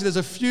of, because actually there's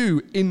a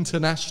few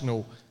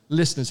international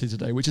listeners here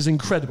today, which is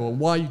incredible.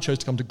 Why you chose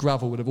to come to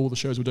Gravelwood of all the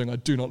shows we're doing, I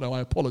do not know. I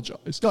apologise.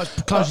 It's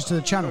closer to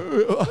the channel.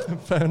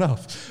 Fair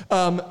enough.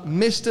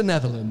 Mr.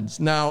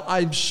 Netherlands. Now,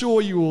 I'm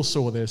sure you all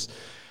saw this.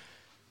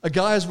 A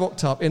guy has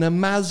rocked up in a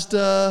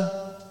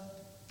Mazda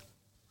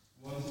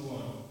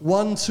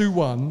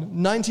 121.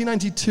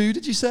 1992,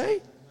 did you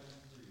say?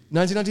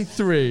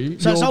 1993.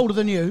 So it's older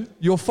than you?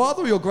 Your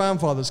father or your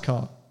grandfather's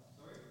car?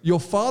 Sorry? Your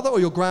father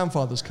or your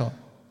grandfather's car?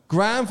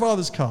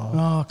 Grandfather's car.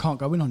 Oh, I can't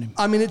go in on him.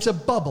 I mean, it's a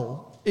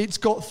bubble. It's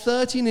got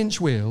 13-inch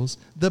wheels,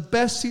 the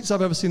best seats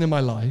I've ever seen in my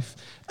life.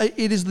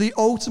 It is the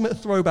ultimate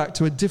throwback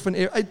to a different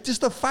era.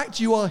 Just the fact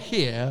you are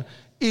here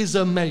is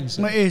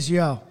amazing. It is,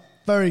 yeah.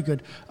 Very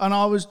good. And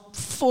I was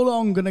full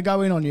on going to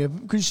go in on you.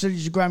 Because you said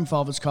it's your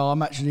grandfather's car,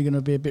 I'm actually going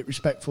to be a bit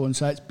respectful and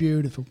say it's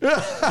beautiful.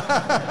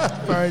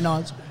 Very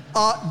nice.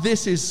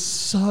 This is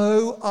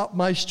so up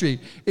my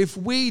street. If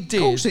we did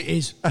of course it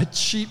is. A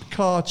cheap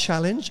car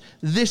challenge,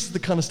 this is the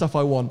kind of stuff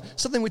I want.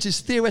 Something which is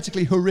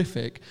theoretically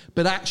horrific,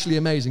 but actually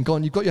amazing. Go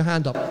on, you've got your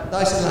hand up.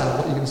 Nice and loud.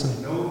 What are you going to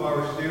say? No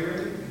power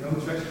steering, no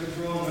traction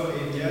control, no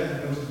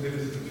ABS, no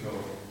stability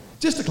control.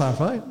 Just to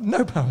clarify,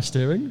 no power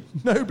steering,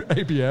 no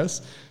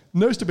ABS,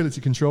 no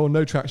stability control,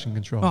 no traction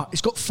control. Oh,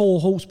 it's got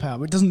 4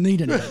 horsepower. It doesn't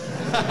need anything.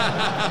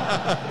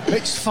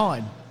 It's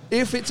fine.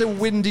 If it's a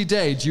windy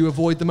day, do you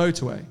avoid the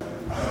motorway?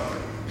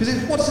 Because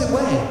what does it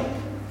weigh?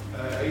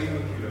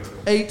 800 kilos.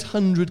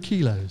 800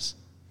 kilos.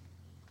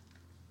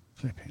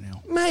 Flipping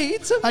hell. Mate,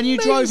 it's amazing. And you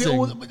drove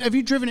it have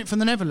you driven it from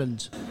the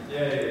Netherlands?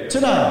 Yeah.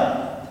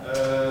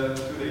 Today? 2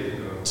 days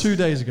ago. 2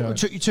 days ago. It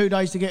took you 2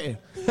 days to get here?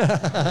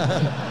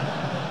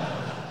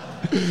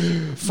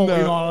 49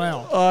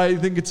 out. I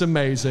think it's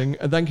amazing.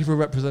 And thank you for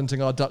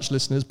representing our Dutch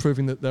listeners,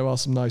 proving that there are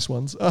some nice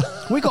ones.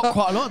 We've got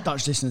quite a lot of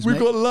Dutch listeners, We've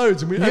mate. got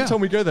loads. And every time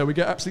we go there, we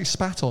get absolutely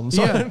spat on.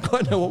 So I don't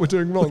quite know what we're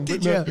doing wrong.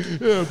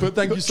 But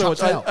thank you so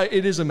much.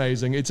 It is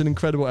amazing. It's an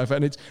incredible effort.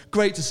 And it's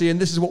great to see. And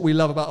this is what we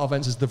love about our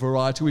events is the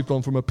variety. We've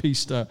gone from a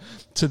Pista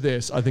to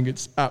this. I think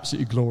it's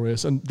absolutely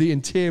glorious. And the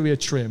interior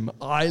trim.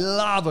 I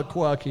love a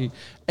quirky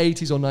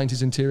 80s or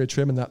 90s interior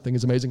trim. And that thing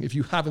is amazing. If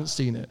you haven't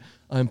seen it,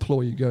 I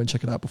implore you, go and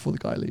check it out before the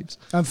guy leaves.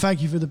 And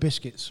thank you for the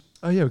biscuits.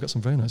 Oh, yeah, we've got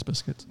some very nice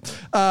biscuits.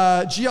 GR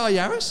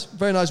Yaris,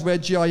 very nice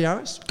red GR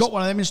Yaris. Got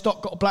one of them in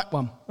stock, got a black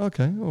one.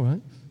 Okay, all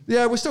right.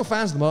 Yeah, we're still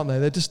fans of them, aren't they?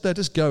 They're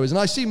just goers. And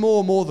I see more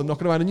and more of them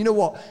knocking around. And you know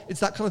what? It's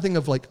that kind of thing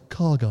of like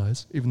car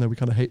guys, even though we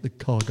kind of hate the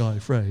car guy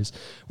phrase.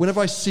 Whenever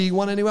I see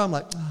one anywhere, I'm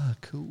like,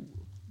 cool.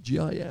 GR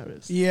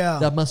Yaris. Yeah.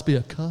 That must be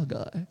a car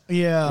guy.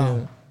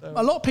 Yeah.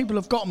 A lot of people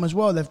have got them as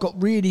well. They've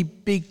got really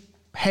big,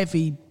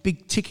 heavy,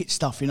 big ticket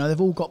stuff, you know.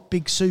 They've all got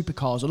big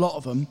supercars, a lot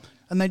of them,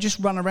 and they just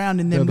run around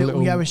in them little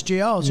Yaris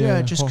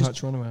GRs. Just hot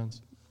hatch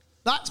runarounds.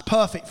 That's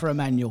perfect for a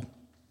manual.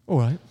 All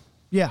right.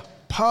 Yeah,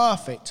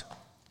 perfect.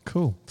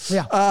 Cool.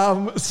 Yeah.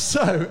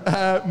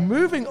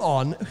 Moving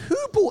on, who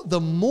bought the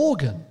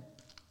Morgan?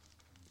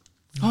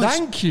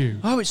 Thank you.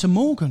 Oh, it's a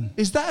Morgan.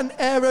 Is that an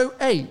Aero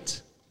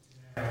 8?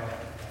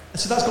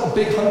 So that's got a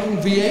big hunking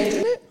V8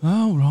 in it?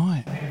 Oh,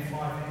 right.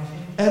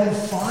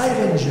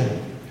 M5 engine.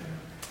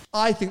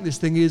 I think this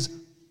thing is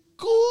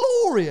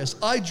glorious.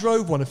 I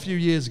drove one a few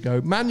years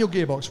ago. Manual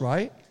gearbox,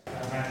 right?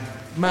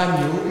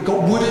 Manual. It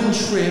got wooden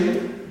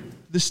trim.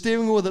 The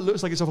steering wheel that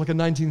looks like it's off like a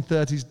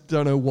 1930s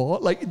don't know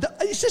what. Like,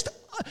 it's just...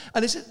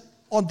 And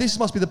this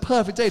must be the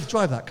perfect day to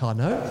drive that car,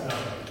 no?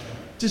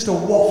 Just a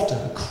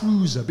wafter, a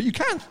cruiser. But you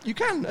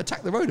can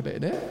attack the road a bit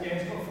in it. Yeah,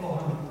 it's got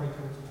 400 brake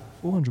horsepower.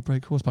 400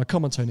 brake horsepower.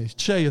 Come on, Tony.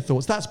 Share your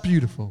thoughts. That's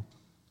beautiful.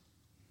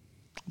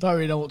 Don't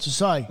really know what to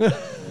say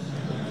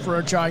for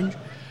a change.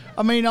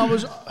 I mean,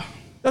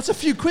 That's a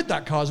few quid,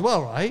 that car as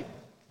well, right?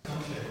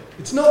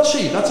 It's not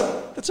cheap.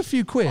 That's a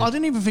few quid. I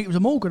didn't even think it was a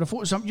Morgan. I thought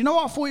it was something. You know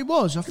what I thought it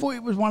was? I thought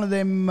it was one of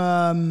them.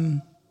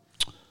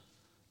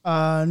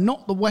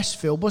 Not the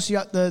Westfield. What's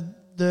the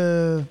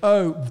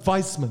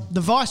Weissman.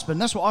 The Weissman.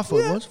 That's what I thought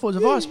it was. I thought it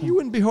was a Weissman. You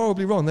wouldn't be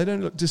horribly wrong. They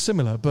don't look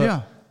dissimilar,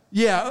 but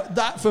yeah,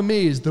 that for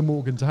me is the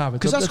Morgan to have.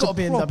 Because that's got a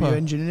BMW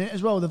engine in it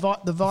as well.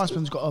 The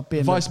Weissman's got a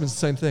BMW. Weissman's the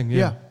same thing.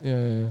 Yeah.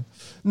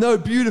 No,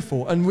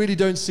 beautiful, and really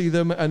don't see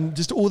them, and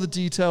just all the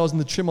details and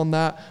the trim on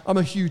that. I'm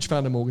a huge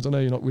fan of Morgans. I know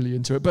you're not really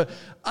into it, but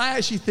I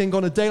actually think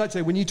on a day like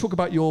today, when you talk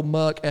about your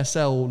Merc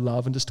SL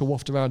love and just to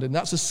waft around in,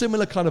 that's a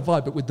similar kind of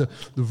vibe, but with the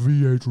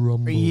V8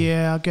 rumble.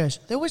 Yeah, I guess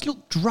they always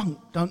look drunk,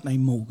 don't they,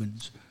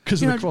 Morgans?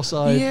 Because of the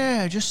cross-eyed.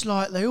 Yeah, just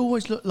like they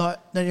always look like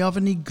they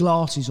either need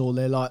glasses or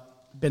they're like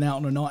been out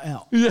on a night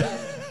out. Yeah,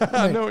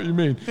 I know what you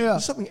mean. Yeah.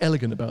 There's something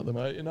elegant about them.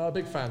 I'm a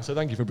big fan, so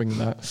thank you for bringing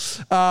that.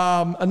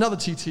 Another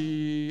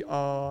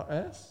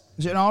TT-RS.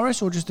 Is it an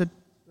RS or just a...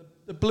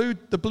 The blue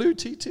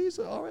TT is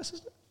an RS,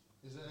 isn't it?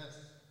 Is it an S?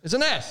 It's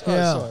an S? Oh,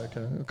 Yeah. sorry,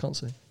 okay, I can't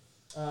see.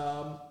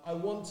 I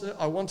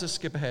want to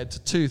skip ahead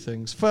to two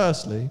things.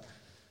 Firstly,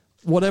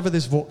 whatever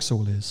this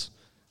Vauxhall is,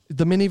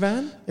 the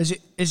minivan? Is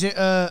it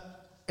a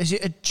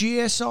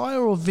GSI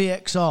or a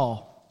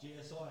VXR?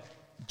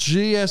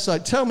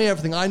 GSI. Tell me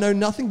everything. I know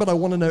nothing, but I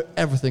want to know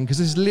everything because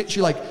this is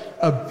literally like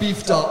a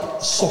beefed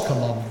up soccer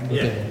mum.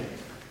 Yeah,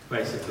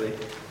 basically.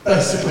 No, it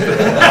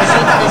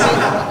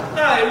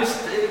was.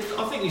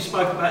 I think you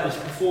spoke about this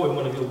before in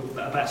one of your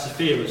about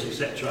Saphiras,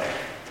 etc.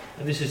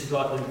 And this is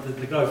like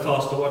the go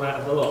faster one out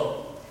of the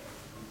lot.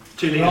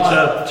 2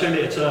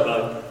 litre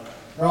turbo.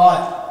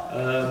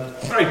 Right.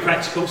 Very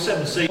practical,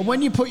 7 seat. And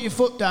when you put your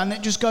foot down,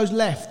 it just goes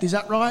left. Is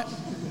that right?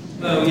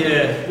 Oh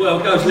yeah. Well,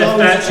 it goes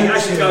left and it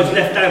actually goes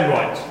left and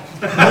right.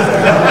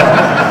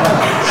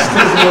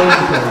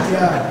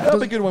 Yeah.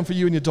 That'd be a good one for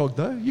you and your dog,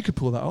 though. You could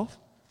pull that off.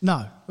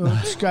 No,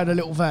 just go in a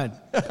little van.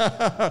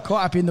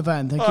 Quite happy in the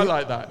van, thank you. I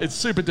like that. It's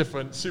super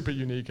different, super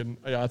unique, and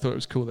I thought it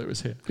was cool that it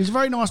was here. He's a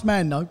very nice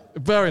man, though.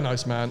 Very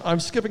nice man. I'm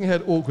skipping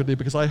ahead awkwardly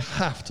because I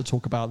have to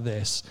talk about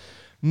this.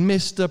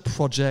 Mr.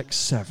 Project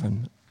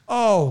 7.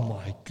 Oh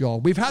my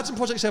God. We've had some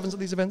Project 7s at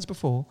these events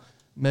before.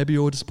 Maybe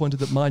you're disappointed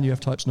that my new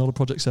F-Type's not a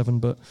Project 7,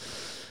 but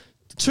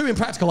too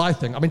impractical, I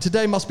think. I mean,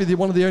 today must be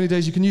one of the only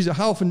days you can use it.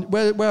 How often?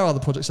 Where are the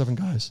Project 7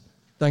 guys?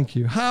 Thank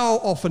you. How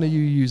often are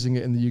you using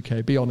it in the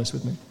UK? Be honest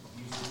with me.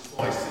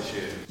 Twice this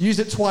year. Used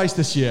it twice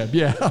this year.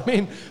 Yeah, I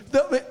mean,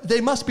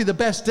 they must be the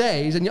best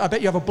days, and I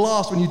bet you have a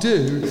blast when you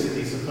do.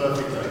 It's a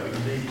perfect day. We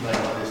need a day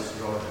like this to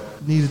drive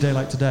it. Need a day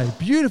like today.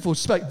 Beautiful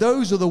spec.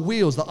 Those are the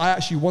wheels that I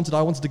actually wanted.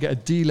 I wanted to get a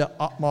dealer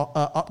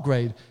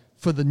upgrade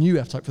for the new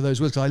F-Type for those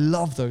wheels, because I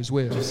love those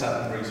wheels. Just had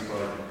them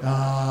re-sprayed.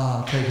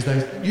 Ah, okay,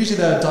 because usually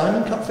they're a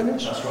diamond cut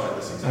finish. That's right,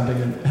 that's exactly. I'm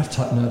being an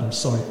F-Type nerd, I'm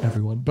sorry,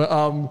 everyone. But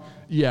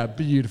yeah,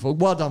 beautiful.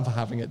 Well done for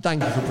having it.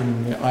 Thank you for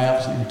bringing it. I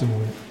absolutely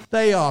adore it.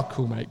 They are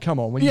cool, mate. Come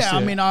on, when you see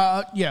it.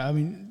 I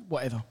mean,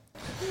 whatever.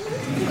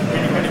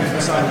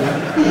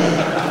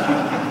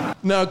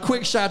 Now,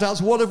 quick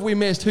shout-outs. What have we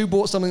missed? Who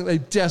bought something that they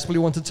desperately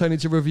wanted Tony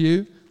to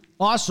review?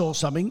 I saw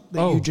something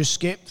that you just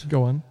skipped.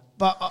 Go on.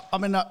 But, I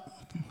mean, that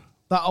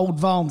old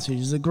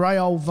Vantage, the grey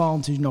old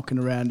Vantage knocking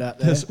around out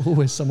there. There's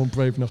always someone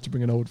brave enough to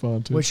bring an old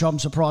Vantage. Which I'm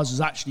surprised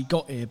has actually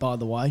got here, by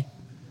the way.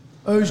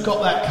 Who's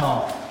got that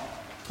car?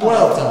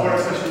 Well done. Or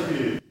especially for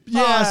you.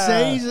 Yeah.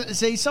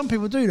 See, some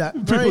people do that.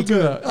 People do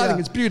that. I think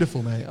it's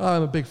beautiful, mate.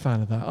 I'm a big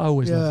fan of that. I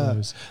always love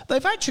those.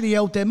 They've actually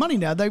held their money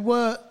now.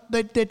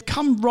 They'd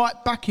come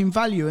right back in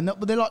value, and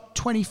they're like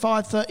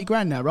 25, 30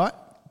 grand now, right?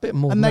 A bit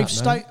more and than they've that,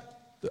 stayed.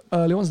 The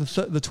early ones,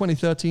 the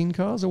 2013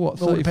 cars, or what?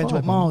 It all depends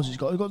what 35? miles it's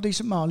got. It's got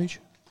decent mileage.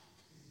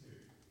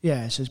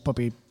 Yeah, so it's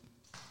probably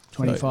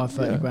 25,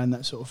 30 grand,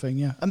 that sort of thing,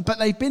 yeah. But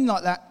they've been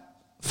like that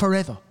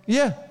forever.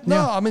 Yeah.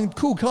 I mean,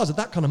 cool cars at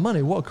that kind of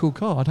money. What a cool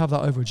car. I'd have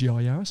that over a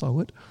GR Yaris, I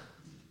would.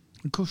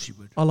 Of course you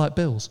would. I like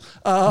bills.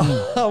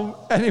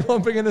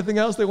 Anyone bring anything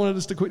else they wanted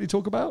us to quickly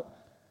talk about?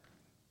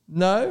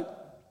 No?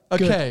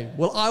 Okay. Good.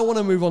 Well, I want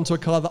to move on to a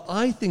car that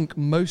I think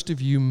most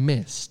of you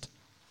missed,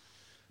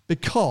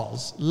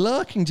 because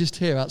lurking just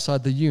here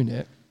outside the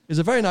unit is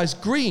a very nice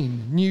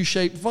green new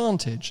shaped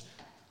Vantage.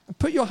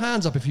 Put your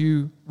hands up if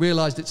you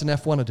realised it's an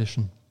F1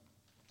 edition.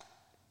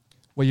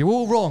 Well, you're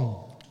all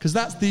wrong, because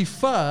that's the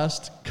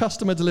first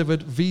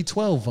customer-delivered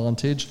V12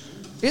 Vantage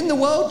in the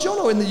world, John,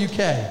 or in the UK?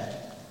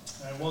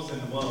 It was in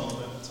the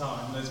world at the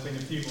time. There's been a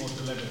few more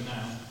delivered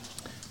now.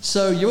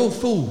 So you're all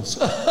fools,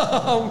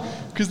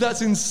 because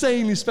that's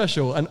insanely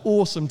special and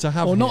awesome to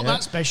have. Well, here. not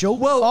that special.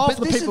 Well, half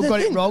the people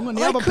got it wrong, and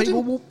the other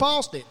people walked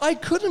past it. I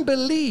couldn't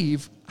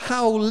believe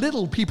how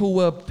little people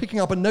were picking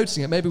up and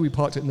noticing it. Maybe we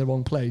parked it in the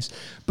wrong place,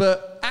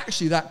 but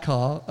actually, that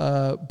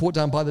car brought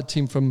down by the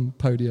team from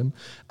Podium,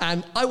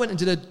 and I went and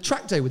did a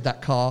track day with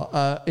that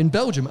car in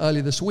Belgium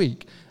earlier this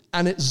week,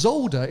 and at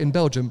Zolder in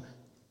Belgium.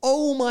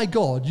 Oh my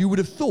God! You would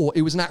have thought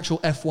it was an actual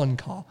F1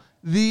 car.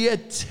 The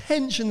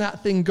attention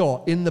that thing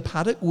got in the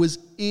paddock was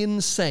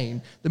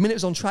insane. The minute it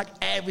was on track,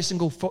 every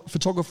single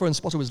photographer and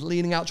spotter was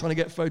leaning out trying to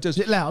get photos.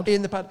 Is it loud?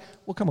 In the paddock.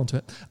 We'll come on to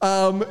it.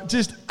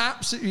 Just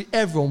absolutely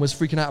everyone was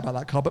freaking out about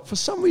that car. But for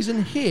some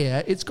reason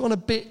here, it's gone a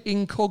bit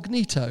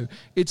incognito.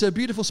 It's a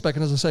beautiful spec,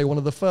 and as I say, one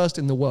of the first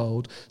in the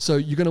world. So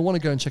you're going to want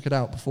to go and check it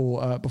out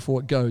before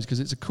it goes,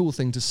 because it's a cool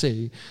thing to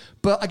see.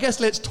 But I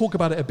guess let's talk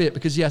about it a bit,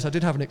 because yes, I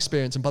did have an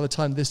experience, and by the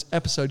time this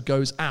episode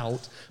goes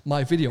out,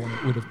 my video on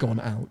it would have gone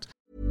out.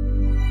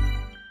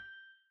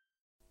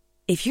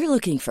 If you're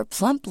looking for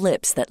plump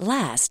lips that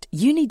last,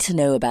 you need to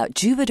know about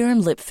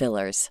Juvederm lip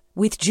fillers.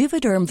 With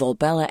Juvederm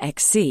Volbella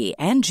XC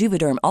and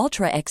Juvederm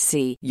Ultra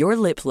XC, your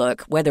lip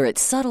look, whether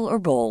it's subtle or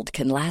bold,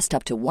 can last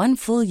up to 1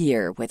 full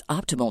year with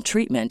optimal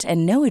treatment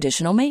and no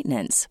additional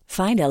maintenance.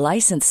 Find a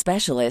licensed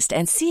specialist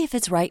and see if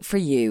it's right for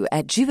you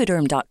at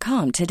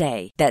Juvederm.com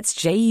today. That's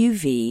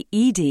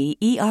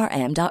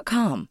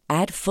JUVEDERM.com.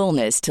 Add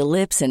fullness to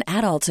lips in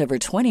adults over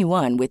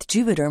 21 with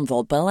Juvederm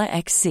Volbella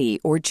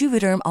XC or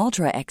Juvederm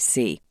Ultra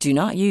XC. Do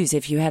not use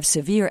if you have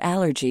severe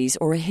allergies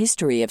or a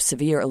history of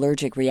severe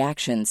allergic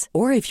reactions,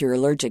 or if you're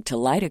allergic to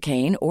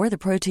lidocaine or the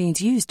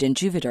proteins used in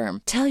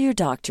Juvederm. Tell your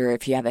doctor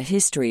if you have a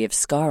history of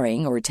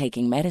scarring or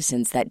taking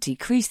medicines that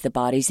decrease the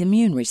body's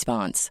immune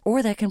response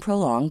or that can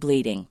prolong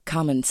bleeding.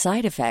 Common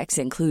side effects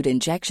include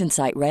injection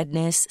site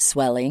redness,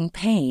 swelling,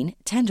 pain,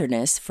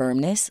 tenderness,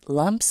 firmness,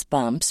 lumps,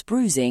 bumps,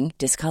 bruising,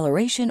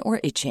 discoloration,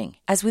 or itching.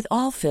 As with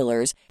all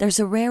fillers, there's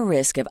a rare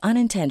risk of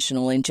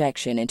unintentional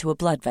injection into a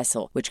blood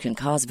vessel, which can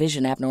cause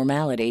vision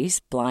abnormalities,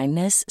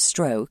 blindness,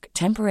 stroke,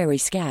 temporary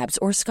scabs,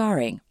 or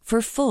scarring.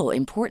 For full,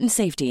 important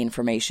safety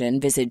information,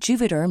 visit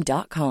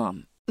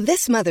Juvederm.com.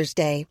 This Mother's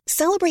Day,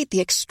 celebrate the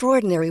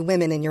extraordinary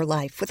women in your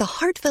life with a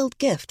heartfelt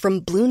gift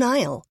from Blue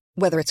Nile.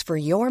 Whether it's for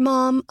your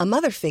mom, a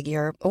mother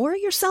figure, or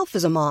yourself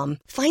as a mom,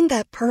 find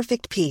that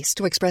perfect piece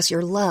to express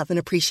your love and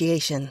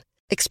appreciation.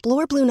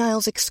 Explore Blue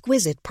Nile's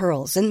exquisite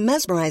pearls and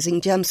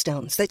mesmerizing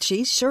gemstones that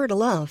she's sure to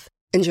love.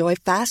 Enjoy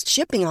fast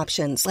shipping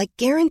options like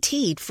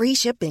guaranteed free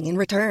shipping and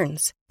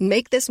returns.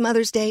 Make this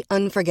Mother's Day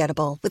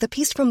unforgettable with a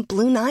piece from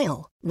Blue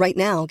Nile. Right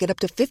now, get up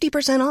to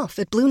 50% off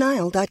at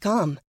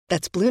BlueNile.com.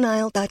 That's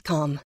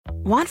BlueNile.com.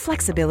 Want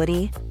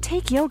flexibility?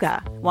 Take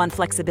yoga. Want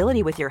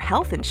flexibility with your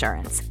health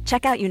insurance?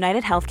 Check out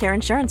United Healthcare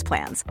Insurance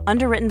Plans.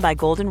 Underwritten by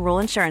Golden Rule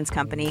Insurance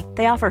Company,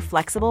 they offer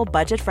flexible,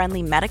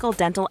 budget-friendly medical,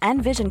 dental,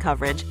 and vision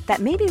coverage that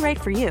may be right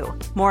for you.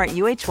 More at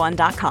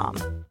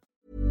UH1.com.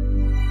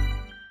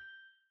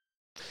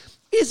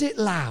 Is it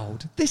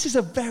loud? This is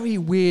a very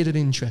weird and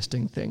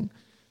interesting thing.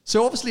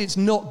 So obviously it's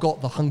not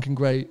got the hunking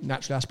grey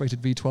naturally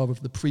aspirated V12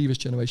 of the previous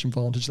generation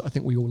Vantage that I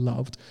think we all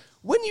loved.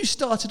 When you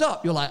start it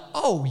up, you're like,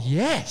 oh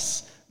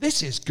yes,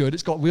 this is good.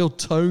 It's got real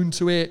tone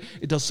to it.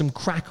 It does some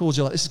crackles.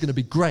 You're like, this is going to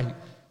be great.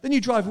 Then you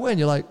drive away and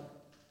you're like,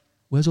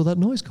 where's all that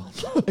noise gone?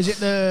 Is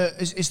it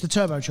it's the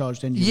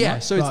turbocharged engine? Yeah,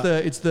 right? so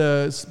it's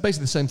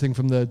basically the same thing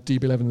from the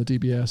DB11 and the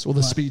DBS or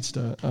the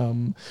Speedster.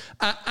 And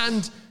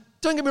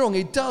don't get me wrong,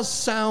 it does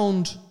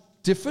sound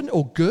different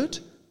or good,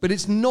 but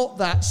it's not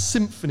that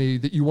symphony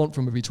that you want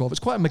from a V12. It's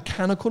quite a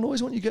mechanical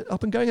noise when you get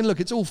up and going. And look,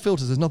 it's all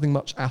filters. There's nothing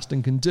much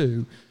Aston can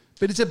do.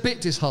 But it's a bit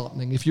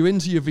disheartening. If you're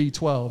into your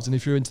V12s and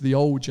if you're into the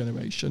old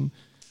generation,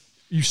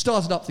 you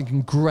started up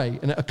thinking,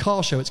 great. And at a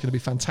car show, it's going to be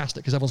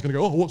fantastic because everyone's going to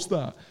go, oh, what's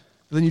that?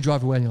 But then you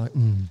drive away and you're like,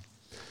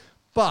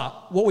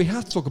 But what we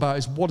have to talk about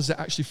is what does it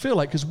actually feel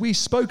like? Because we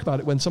spoke about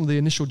it when some of the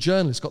initial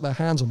journalists got their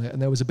hands on it and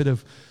there was a bit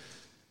of,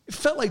 it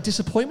felt like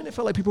disappointment. It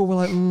felt like people were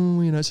like,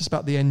 it's just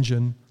about the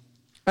engine.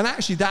 And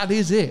actually, that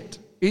is it.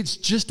 It's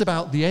just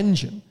about the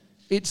engine.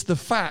 It's the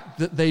fact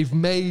that they've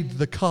made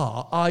the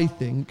car, I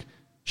think,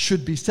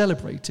 should be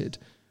celebrated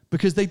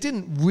because they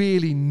didn't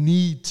really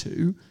need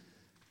to.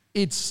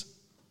 It's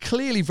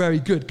clearly very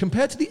good.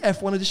 Compared to the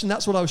F1 edition,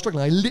 that's what I was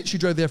struggling. I literally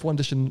drove the F1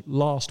 edition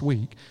last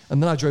week, and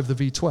then I drove the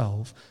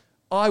V12.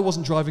 I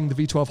wasn't driving the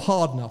V12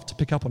 hard enough to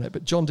pick up on it,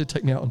 but John did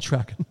take me out on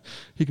track, and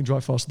he can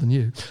drive faster than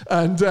you.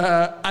 And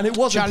it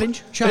was...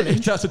 Challenge.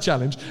 That's a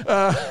challenge.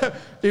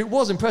 It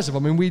was impressive. I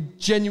mean, we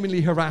genuinely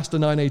harassed a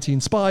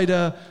 918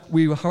 Spider.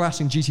 We were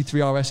harassing GT3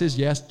 RSs,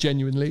 yes,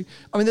 genuinely.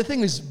 I mean, the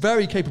thing is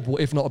very capable,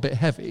 if not a bit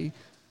heavy.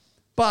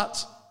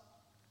 But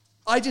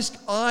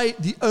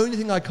the only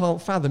thing I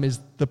can't fathom is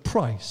the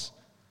price.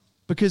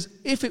 Because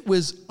if it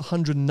was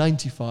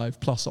 195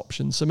 plus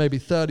options, so maybe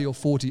 30 or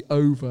 40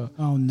 over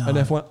an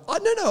F1,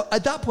 no,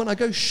 at that point I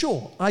go,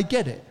 sure, I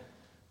get it.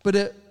 But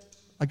at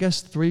I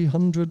guess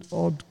 300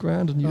 odd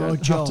grand, and you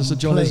don't John, have to. So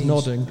John is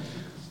nodding.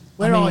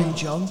 Where are you,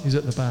 John? He's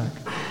at the back.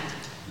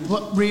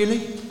 What,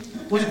 really?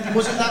 Was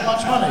it that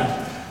much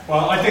money?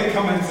 Well, I did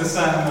comment to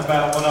Sam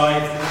about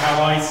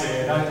how I see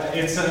it.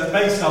 It's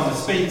based on the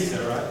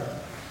Speedster, right?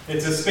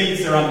 It's a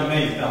Speedster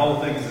underneath. The whole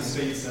thing is a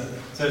Speedster.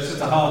 So it's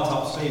just a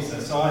hardtop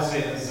Speedster. So I see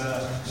it as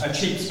a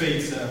cheap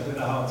Speedster with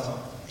a hardtop.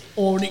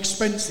 Or an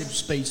expensive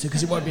Speedster,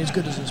 because it won't be as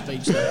good as a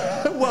Speedster.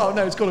 Well,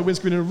 no, it's got a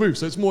windscreen and a roof,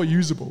 so it's more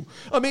usable.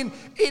 I mean,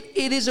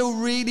 it is a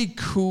really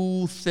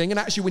cool thing, and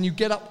actually when you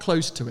get up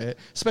close to it,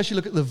 especially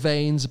look at the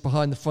vanes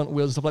behind the front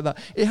wheels and stuff like that,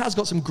 it has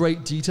got some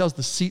great details.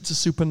 The seats are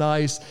super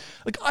nice.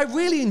 Like, I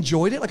really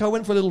enjoyed it. Like, I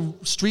went for a little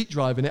street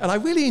drive in it, and I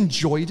really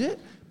enjoyed it.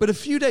 But a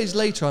few days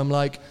later, I'm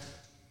like,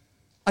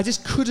 I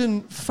just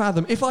couldn't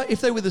fathom. If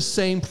they were the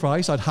same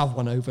price, I'd have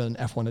one over an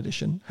F1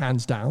 edition,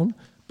 hands down.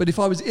 But if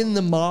I was in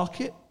the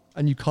market,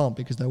 and you can't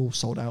because they're all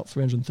sold out,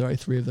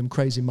 333 of them,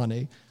 crazy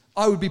money,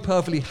 I would be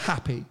perfectly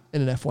happy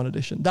in an F1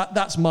 edition.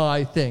 That's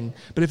my thing.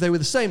 But if they were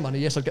the same money,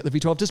 yes, I'd get the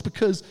V12 just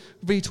because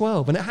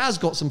V12. And it has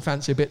got some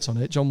fancier bits on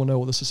it. John will know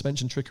all the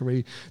suspension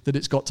trickery that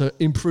it's got to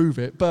improve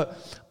it. But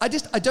I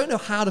don't know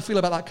how to feel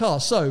about that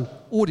car. So,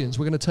 audience,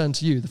 we're going to turn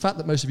to you. The fact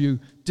that most of you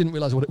didn't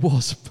realise what it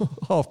was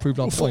half proved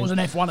our point. It was an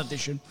F1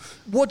 edition.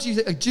 What do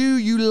you think? Do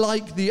you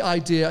like the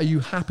idea? Are you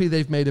happy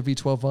they've made a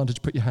V12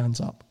 Vantage? Put your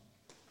hands up.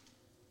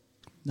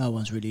 No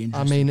one's really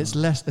interested. I mean, it's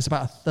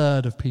about a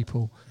third of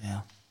people.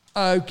 Yeah.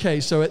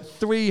 Okay, so at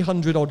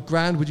 300 odd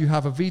grand, would you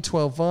have a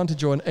V12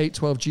 Vantage or an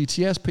 812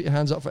 GTS? Put your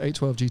hands up for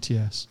 812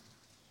 GTS.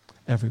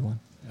 Everyone.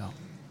 Yeah.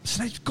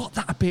 So they've got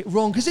that a bit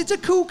wrong, because it's a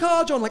cool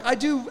car, John.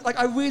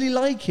 I really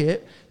like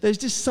it. There's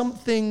just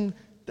something,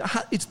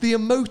 it's the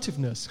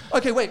emotiveness.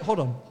 Okay, wait, hold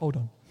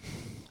on.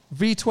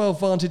 V12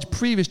 Vantage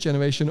previous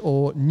generation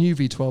or new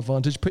V12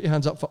 Vantage? Put your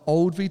hands up for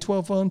old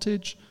V12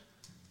 Vantage.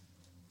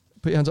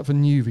 Put your hands up for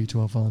new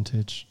V12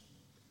 Vantage.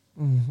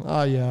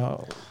 Yeah,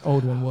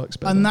 old one works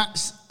better. And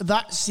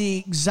that's the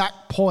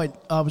exact point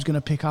I was going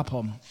to pick up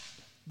on.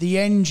 The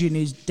engine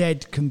is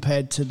dead in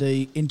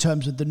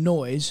terms of the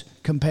noise,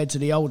 compared to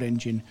the old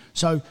engine.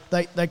 So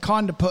they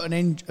kind of put a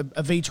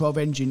V12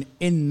 engine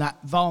in that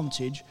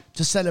Vantage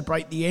to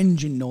celebrate the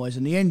engine noise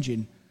and the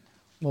engine.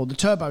 Well, the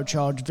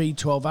turbocharged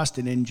V12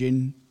 Aston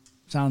engine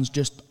sounds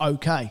just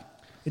okay.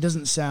 It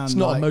doesn't sound. It's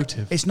not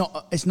emotive. It's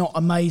not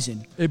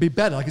amazing. It'd be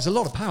better. Like, it's a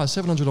lot of power,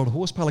 700 odd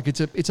horsepower. Like,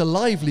 it's a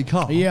lively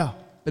car. Yeah.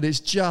 But it's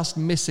just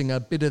missing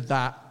a bit of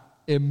that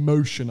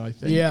emotion, I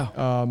think.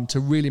 Yeah. To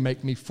really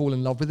make me fall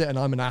in love with it. And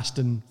I'm an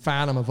Aston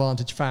fan. I'm a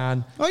Vantage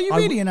fan. Are you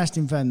really an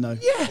Aston fan, though?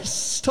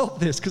 Yes.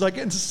 Stop this, because I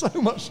get into so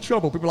much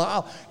trouble. People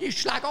are like, oh, you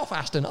slag off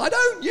Aston. I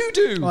don't. You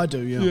do. I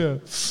do, yeah.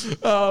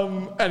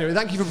 Anyway,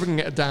 thank you for bringing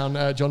it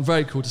down, John.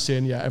 Very cool to see.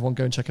 And yeah, everyone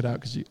go and check it out,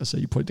 because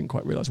you probably didn't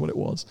quite realise what it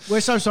was.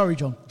 We're so sorry,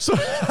 John.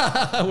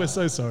 We're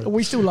so sorry.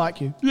 We still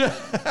like you. Yeah.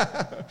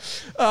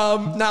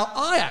 Now,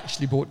 I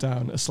actually brought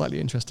down a slightly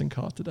interesting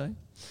car today.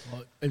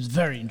 Well, it was a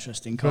very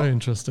interesting car. Very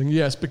interesting,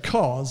 yes,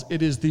 because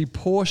it is the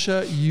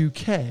Porsche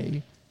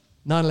UK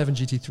 911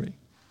 GT3.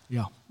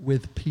 Yeah.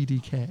 With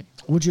PDK.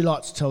 Would you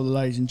like to tell the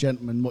ladies and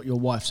gentlemen what your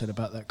wife said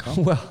about that car?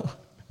 Well,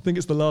 I think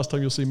it's the last time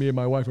you'll see me and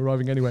my wife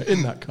arriving anywhere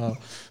in that car.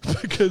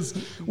 Because,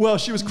 well,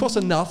 she was cross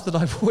enough that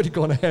I've already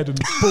gone ahead and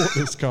bought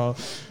this car.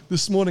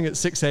 This morning at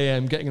 6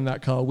 a.m, getting in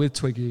that car with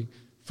Twiggy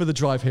for the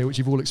drive here, which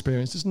you've all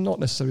experienced, is not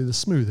necessarily the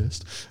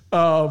smoothest.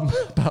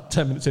 About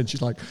 10 minutes in,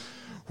 she's like,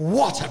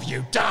 what have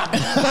you done?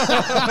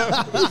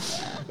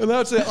 And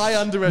that's it. I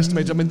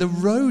underestimated. I mean, the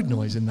road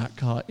noise in that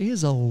car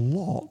is a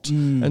lot.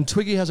 And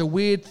Twiggy has a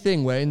weird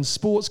thing where in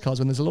sports cars,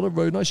 when there's a lot of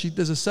road noise,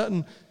 there's a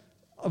certain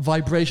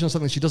vibration or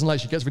something she doesn't like.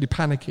 She gets really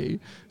panicky.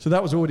 So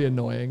that was already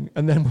annoying.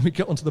 And then when we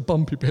get onto the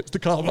bumpy bits, the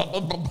car like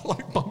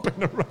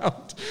bumping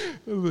around.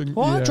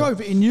 I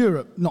drove it in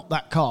Europe, not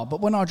that car,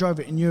 but when I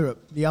drove it in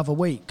Europe the other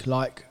week,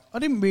 like, I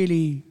didn't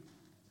really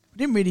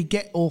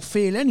get or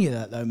feel any of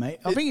that, though, mate.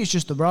 I think it's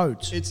just the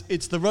roads.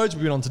 It's the roads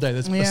we've been on today.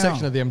 There's a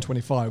section of the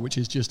M25 which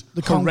is just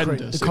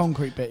horrendous. The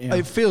concrete bit, yeah.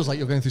 It feels like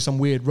you're going through some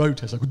weird road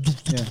test. Like,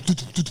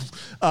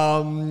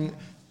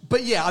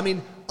 but yeah, I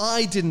mean,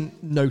 I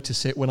didn't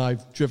notice it when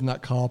I've driven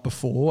that car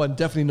before, and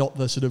definitely not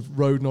the sort of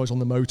road noise on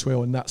the motorway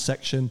or in that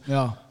section.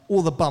 Yeah.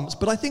 All the bumps.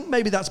 But I think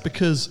maybe that's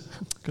because,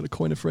 got to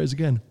coin a phrase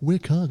again, we're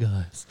car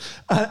guys.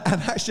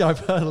 And actually, I've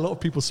heard a lot of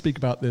people speak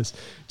about this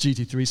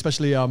GT3,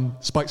 especially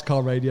Spike's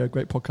Car Radio,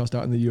 great podcast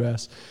out in the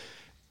US.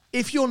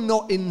 If you're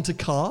not into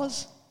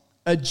cars,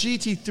 a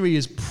GT3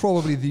 is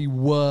probably the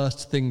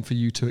worst thing for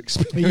you to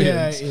experience.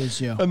 Yeah, it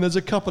is, yeah. And there's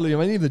a couple of,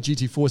 any of the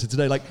GT4s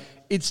today, like,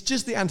 it's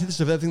just the antithesis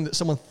of everything that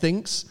someone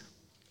thinks.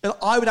 And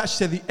I would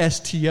actually say the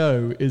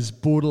STO is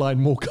borderline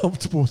more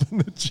comfortable than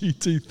the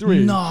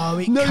GT3. No,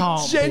 it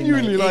can't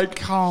genuinely, be. Like, it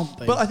can't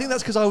be. But I think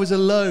that's because I was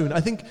alone. I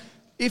think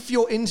if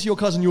you're into your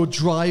cars and you're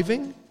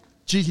driving,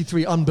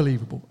 GT3,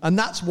 unbelievable. And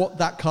that's what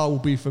that car will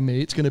be for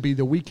me. It's going to be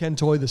the weekend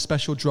toy, the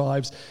special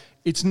drives.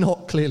 It's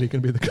not clearly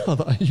going to be the car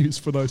that I use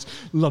for those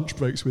lunch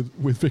breaks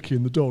with Vicky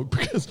and the dog,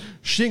 because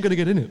she ain't going to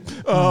get in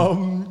it.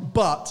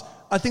 But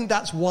I think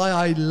that's why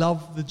I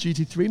love the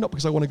GT3, not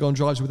because I want to go on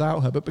drives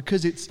without her, but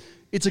because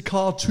it's a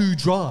car to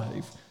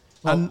drive.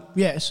 And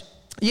yes.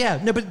 Yeah,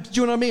 no, but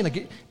do you know what I mean?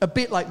 Like a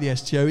bit like the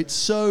STO, it's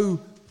so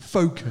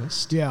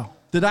focused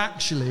that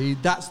actually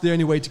that's the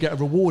only way to get a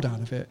reward out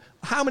of it.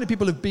 How many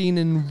people have been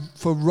in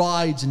for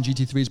rides in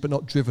GT3s but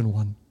not driven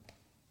one?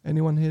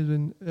 Anyone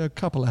here? A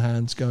couple of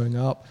hands going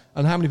up.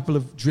 And how many people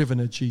have driven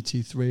a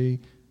GT3?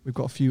 We've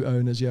got a few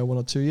owners, one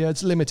or two. Yeah,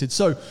 it's limited.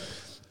 So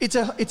it's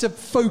a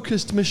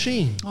focused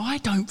machine. I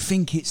don't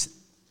think it's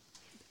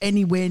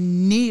anywhere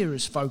near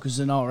as focused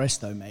as an RS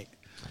though, mate.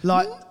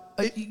 Like,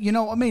 you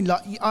know what I mean?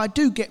 Like, I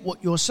do get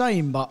what you're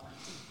saying, but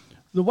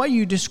the way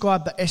you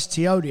described the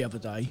STO the other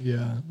day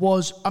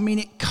was, I mean,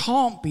 it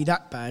can't be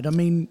that bad. I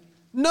mean...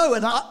 No,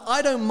 and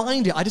I don't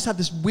mind it. I just had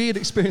this weird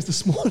experience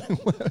this morning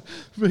where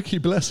Ricky,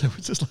 bless her,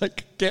 was just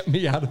like, get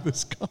me out of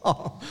this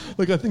car.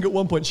 Like, I think at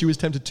one point she was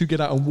tempted to get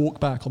out and walk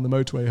back on the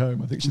motorway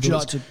home. I think she Would you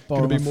like to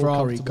borrow a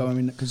Ferrari going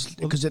in?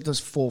 Because it does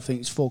 4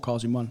 things, 4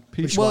 cars in one.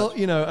 Well,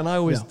 you know, and I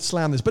always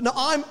slam this. But no,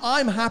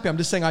 I'm happy. I'm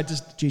just saying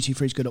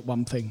GT3's good at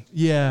one thing.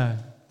 Yeah.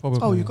 Probably.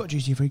 Oh, you've got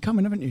GT3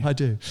 coming, haven't you? I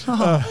do.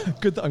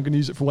 Good that I'm going to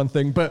use it for one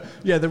thing. But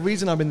yeah, the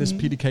reason I'm in this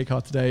PDK car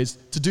today is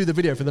to do the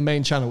video for the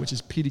main channel, which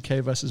is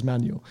PDK versus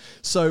manual.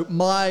 So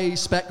my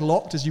spec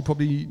locked, as you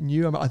probably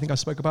knew, I think I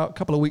spoke about a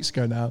couple of weeks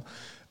ago now.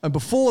 And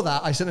before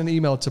that, I sent an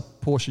email to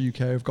Porsche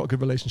UK, I've got a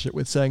good relationship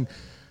with, saying,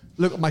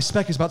 look, my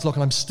spec is about to lock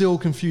and I'm still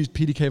confused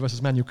PDK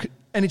versus manual.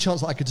 Any chance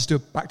that I could just do a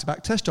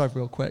back-to-back test drive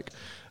real quick?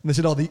 And they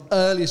said, the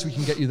earliest we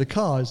can get you the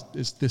car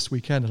is this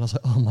weekend. And I was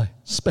like, my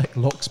spec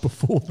locks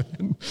before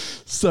then.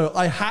 So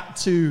I had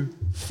to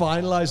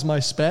finalize my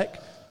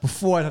spec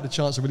before I'd had a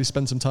chance to really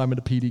spend some time in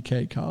a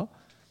PDK car.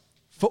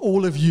 For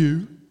all of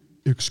you,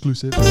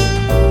 exclusive,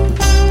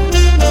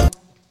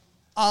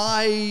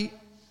 I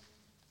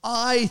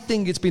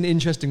think it's been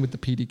interesting with the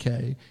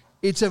PDK.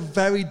 It's a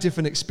very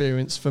different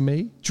experience for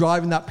me,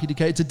 driving that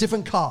PDK. It's a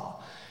different car.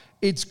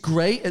 It's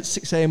great at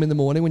 6 a.m. in the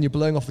morning when you're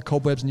blowing off the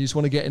cobwebs and you just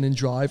want to get in and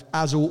drive,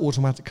 as all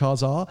automatic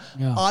cars are.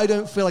 Yeah. I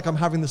don't feel like I'm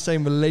having the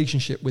same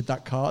relationship with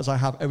that car as I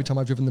have every time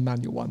I've driven the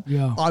manual one.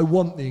 Yeah. I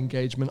want the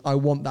engagement. I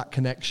want that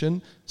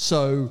connection.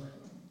 So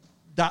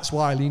that's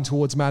why I lean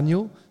towards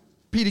manual.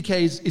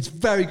 PDK it's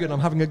very good.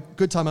 I'm having a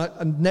good time.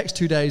 And next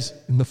 2 days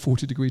in the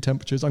 40-degree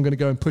temperatures, I'm going to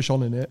go and push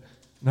on in it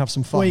and have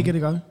some fun. Where are you going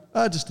to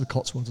go? Just to the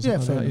Cotswolds or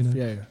something like that.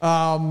 You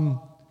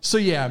know? So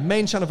yeah,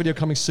 main channel video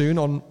coming soon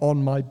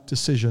on my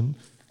decision.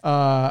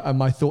 And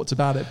my thoughts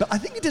about it. But I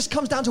think it just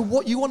comes down to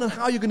what you want and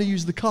how you're going to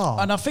use the car.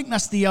 And I think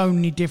that's the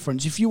only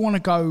difference. If you want to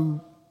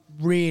go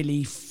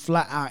really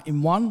flat out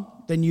in one,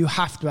 then you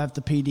have to have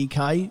the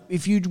PDK.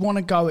 If you'd want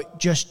to go at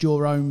just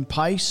your own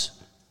pace,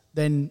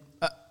 then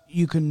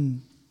you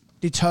can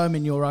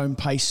determine your own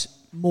pace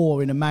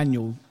more in a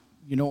manual.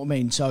 You know what I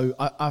mean? So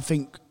I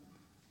think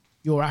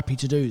you're happy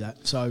to do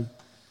that. So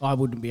I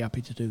wouldn't be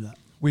happy to do that.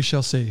 We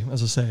shall see,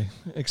 as I say.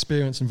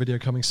 Experience and video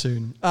coming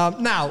soon.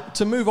 Now,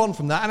 to move on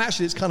from that, and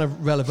actually it's kind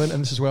of relevant, and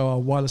this is where our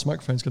wireless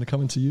microphone is going to come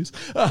into use.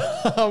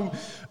 One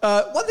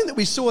thing that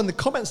we saw in the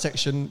comment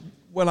section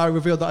when I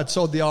revealed that I'd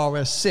sold the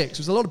RS6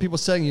 was a lot of people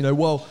saying,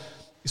 well,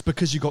 it's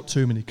because you got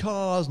too many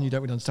cars and you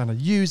don't really understand how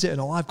to use it, and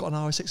I've got an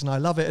RS6 and I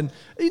love it. And,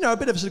 a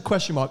bit of a sort of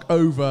question mark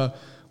over,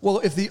 well,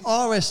 if the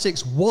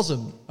RS6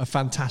 wasn't a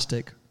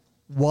fantastic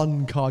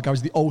one-car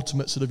garage, the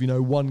ultimate sort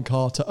of, one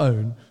car to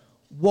own,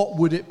 what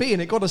would it be?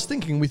 And it got us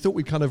thinking. We thought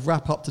we'd kind of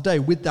wrap up today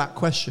with that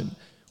question.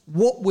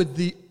 What would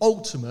the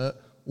ultimate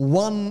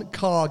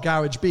one-car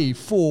garage be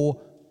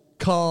for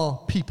car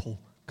people,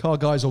 car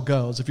guys or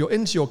girls? If you're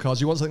into your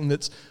cars, you want something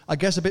that's, I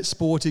guess, a bit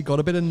sporty, got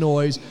a bit of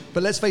noise,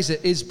 but let's face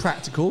it, is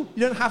practical.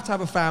 You don't have to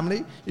have a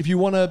family. If you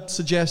want to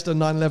suggest a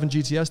 911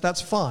 GTS,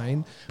 that's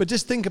fine. But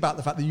just think about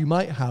the fact that you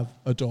might have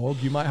a dog,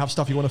 you might have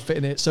stuff you want to fit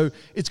in it. So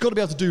it's got to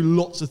be able to do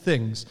lots of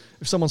things.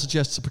 If someone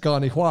suggests a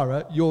Pagani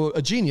Huayra, you're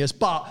a genius,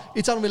 but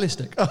it's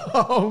unrealistic.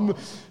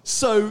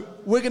 So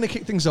we're going to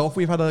kick things off.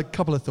 We've had a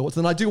couple of thoughts,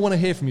 and I do want to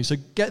hear from you. So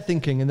get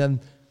thinking, and then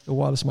the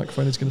wireless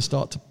microphone is going to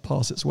start to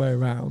pass its way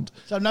around.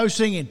 So no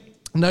singing.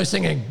 No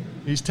singing.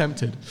 He's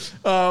tempted.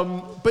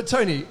 But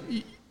Tony,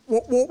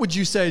 what would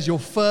you say is your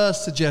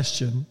first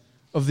suggestion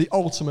of the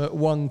ultimate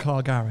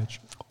one-car garage?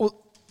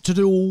 To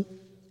do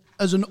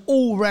as an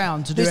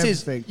all-round, to do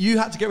everything. You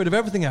had to get rid of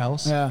everything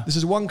else. Yeah. This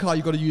is one car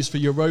you've got to use for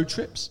your road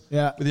trips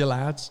with your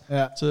lads.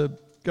 Yeah. To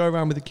go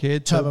around with the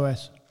kids. Turbo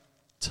S.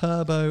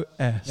 Turbo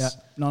S. Yeah,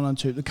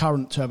 992, the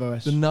current Turbo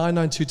S. The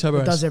 992 Turbo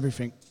S. It does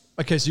everything.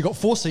 Okay, so you've got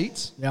 4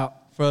 seats. Yeah.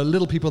 For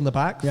little people in the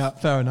back,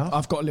 fair enough.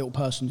 I've got a little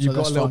person, so You've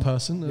got a little fine.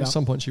 person. Yeah. At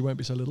some point she won't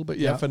be so little, but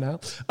for now.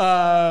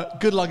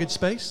 Good luggage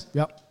space.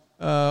 Yep.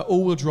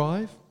 All-wheel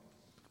drive.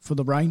 For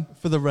the rain.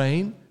 For the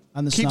rain.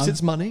 And the Keeps snow.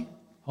 its money.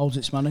 Holds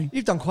its money.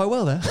 You've done quite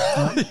well there.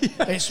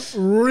 It's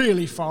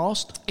really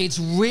fast. It's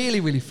really,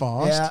 really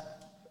fast. Yeah.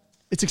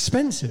 It's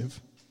expensive.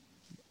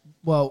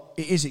 Well,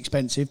 it is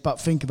expensive, but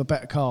think of a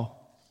better car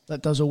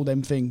that does all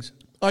them things.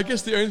 I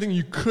guess the only thing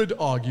you could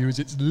argue is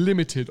it's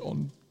limited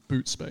on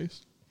boot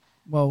space.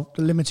 Well,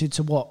 limited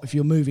to what? If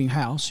you're moving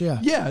house, yeah.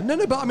 Yeah,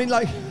 no, but I mean,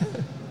 like...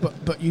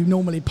 but you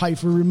normally pay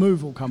for a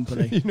removal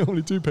company. You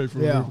normally do pay for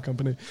a removal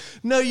company.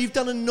 No, you've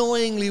done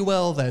annoyingly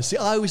well there. See,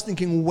 I was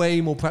thinking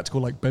way more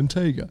practical, like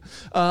Bentayga.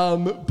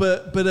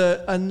 But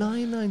a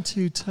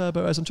 992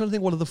 Turbo S. I'm trying to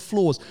think what are the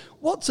flaws.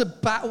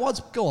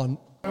 Go on.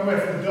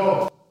 Nowhere for the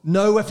dog.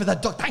 Nowhere for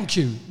that dog. Thank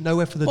you.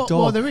 Nowhere for the dog.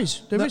 Well, there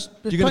is. You're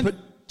going to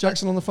put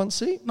Jackson on the front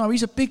seat? No,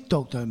 he's a big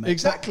dog, though, mate.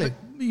 Exactly.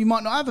 But you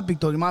might not have a big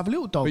dog. You might have a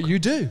little dog. But you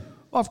do.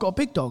 Well, I've got a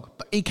big dog,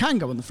 but he can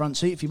go in the front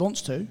seat if he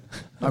wants to.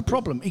 No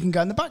problem. He can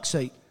go in the back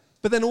seat.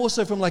 But then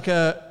also from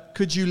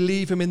could you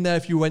leave him in there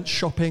if you went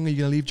shopping? Are you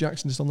going to leave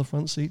Jackson just on the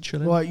front seat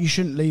chilling? Well, you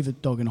shouldn't leave a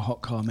dog in a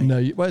hot car, mate. No,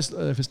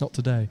 if it's not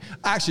today.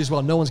 Actually, as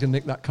well, no one's going to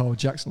nick that car with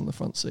Jackson on the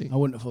front seat. I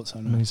wouldn't have thought so,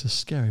 no. I mean, he's a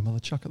scary mother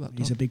chucker, that dog.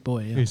 He's a big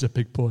boy, yeah. He's a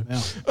big boy.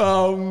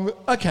 Yeah.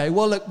 Okay,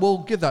 well, look, we'll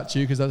give that to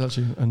you because that's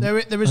actually...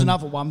 There is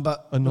another one,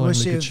 but we'll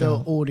see if the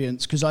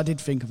audience, because I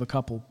did think of a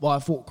couple. Well, I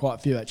thought quite a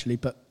few, actually,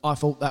 but I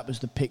thought that was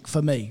the pick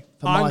for me.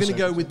 I'm going to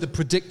go with the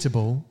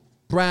predictable,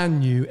 brand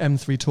new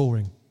M3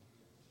 Touring.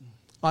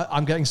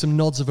 I'm getting some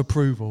nods of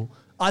approval.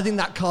 I think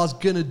that car's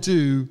going to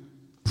do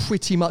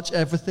pretty much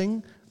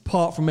everything,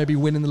 apart from maybe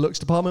winning the looks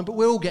department, but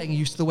we're all getting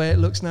used to the way it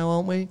looks now,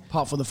 aren't we?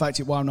 Apart from the fact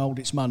it won't hold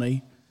its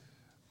money.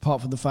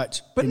 Apart from the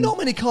fact... But not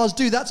many cars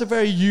do. That's a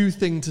very you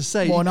thing to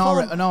say. Well, an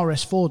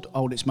RS4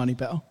 hold its money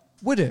better.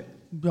 Would it?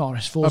 The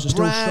RS4s are still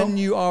strong. A brand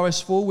new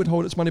RS4 would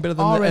hold its money better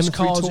than the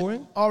M3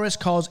 Touring? RS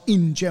cars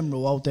in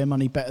general hold their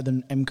money better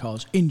than M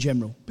cars, in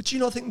general. But do you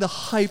not think the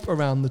hype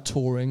around the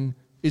Touring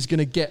is going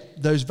to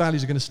get... Those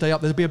values are going to stay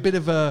up? There'll be a bit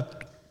of a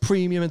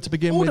premium to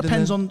begin with. It all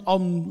depends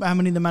on how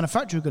many the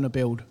manufacturer are going to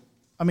build.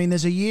 I mean,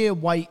 there's a year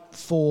wait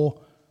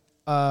for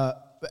M4s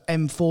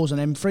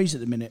and M3s at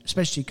the minute,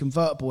 especially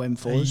convertible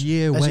M4s. A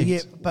year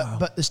wait.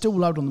 But there's still a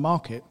load on the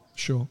market.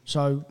 Sure.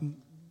 So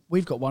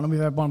we've got one, and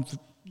we've had one for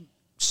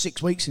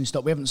 6 weeks in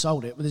stock. We haven't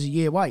sold it, but there's a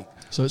year wait.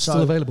 So it's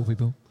still available,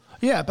 people?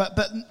 Yeah, but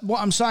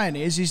what I'm saying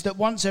is that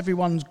once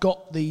everyone's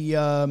got the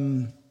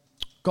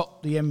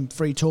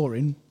M3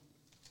 Touring,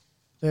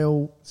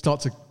 they'll...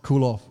 Start to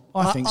cool off.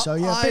 I think so,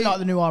 yeah. A bit like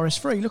the new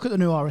RS3. Look at the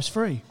new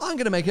RS3. I'm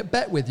going to make a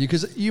bet with you,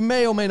 because you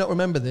may or may not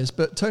remember this,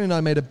 but Tony and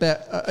I made a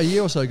bet a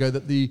year or so ago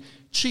that the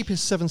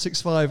cheapest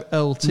 765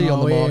 LT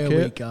on the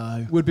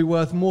market would be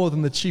worth more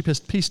than the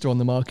cheapest Pista on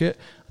the market.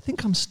 I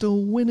think I'm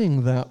still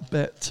winning that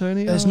bet,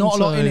 Tony. There's not a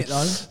lot in it,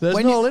 though. There's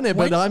not a lot in it,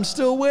 but I'm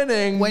still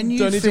winning. Don't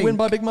need to win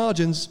by big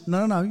margins.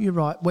 No, you're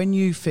right. When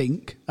you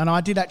think, and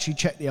I did actually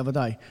check the other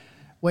day,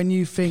 when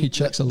you think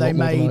they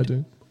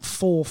made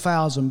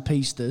 4,000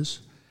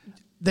 Pistas...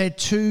 They're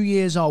 2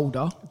 years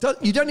older.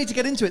 You don't need to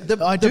get into it. The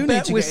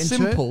bet was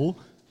simple.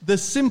 The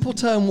simple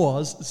term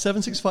was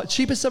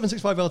cheapest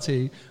 765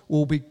 LT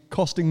will be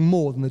costing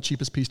more than the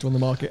cheapest Pista on the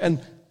market.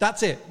 And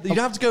that's it. You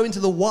don't have to go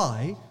into the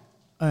why.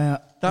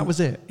 That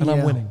was it. And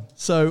I'm winning.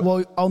 So,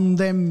 well, on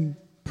them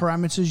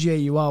parameters, yeah,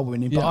 you are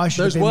winning. But I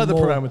should have been those were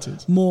the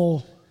parameters.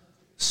 More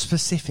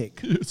specific.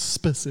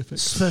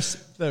 Specific.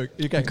 No,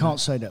 you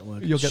can't say that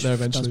word. You'll get there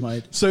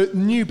eventually. So,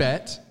 new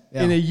bet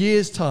in a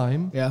year's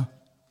time. Yeah.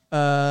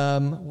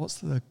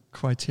 What's the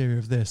criteria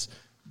of this?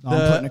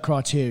 I'm putting a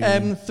criteria.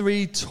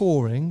 M3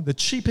 Touring, the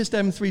cheapest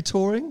M3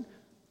 Touring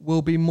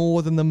will be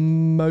more than the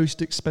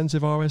most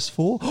expensive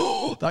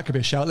RS4. That could be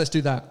a shout. Let's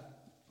do that.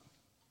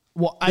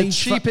 What the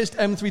cheapest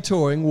M3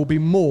 Touring will be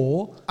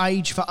more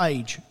age for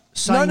age.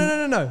 No.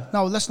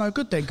 No, that's no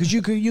good then, because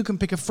you can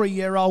pick a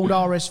 3-year-old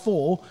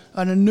RS4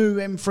 and a new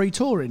M3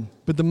 Touring.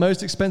 But the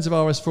most expensive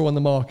RS4 on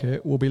the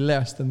market will be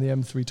less than the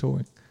M3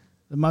 Touring.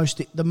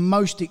 The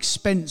most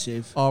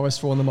expensive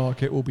RS4 on the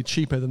market will be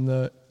cheaper than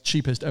the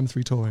cheapest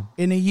M3 Touring.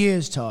 In a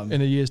year's time?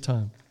 In a year's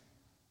time.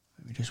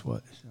 Let me just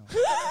work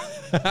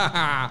this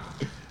out.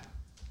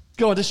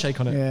 Go on, just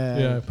shake on it.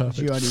 Yeah, perfect.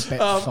 You only bet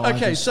 5.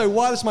 Okay, so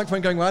wireless microphone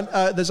going around.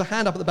 There's a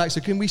hand up at the back,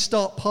 so can we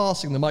start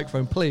passing the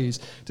microphone, please?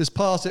 Just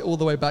pass it all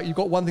the way back. You've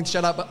got one thing to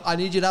shout out, but I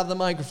need you to have the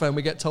microphone.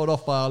 We get told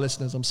off by our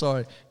listeners. I'm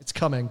sorry. It's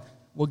coming.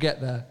 We'll get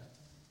there.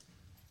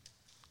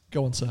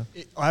 Go on, sir.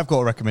 I've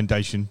got a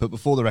recommendation, but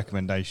before the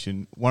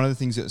recommendation, one of the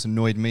things that's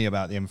annoyed me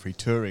about the M3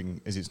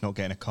 Touring is it's not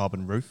getting a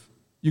carbon roof.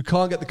 You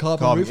can't get the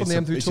carbon roof on the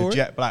M3 Touring? It's a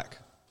jet black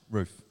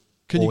roof.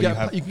 You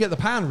can get the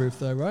pan roof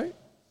though, right?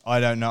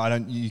 I don't know.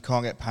 You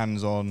can't get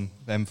pans on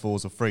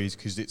M4s or 3s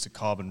because it's a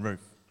carbon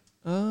roof.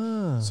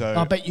 So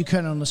I bet you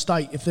can on the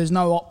Estate. If there's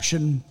no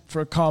option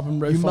for a carbon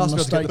roof on the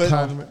Estate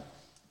pan.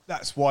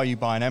 That's why you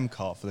buy an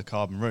M-Car for the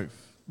carbon roof.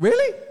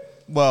 Really?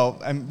 Well,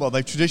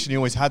 they've traditionally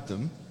always had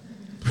them.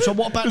 So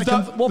what about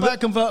a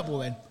convertible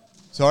then?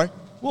 Sorry?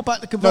 What about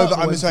the convertible?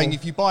 No, but I'm saying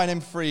if you buy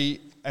an M3,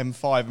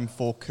 M5,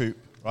 M4 coupe,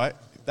 right,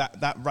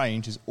 that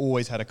range has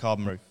always had a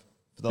carbon roof.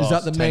 Is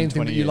that the main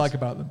thing that you like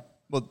about them?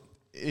 Well,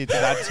 it did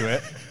add to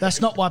it. That's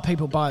not why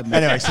people buy them.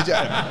 Anyway,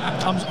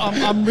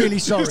 I'm really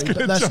sorry,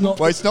 but that's not.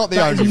 Well, it's not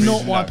the only reason.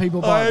 Not why people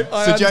buy them.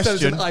 I understand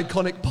it's an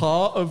iconic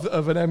part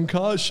of an M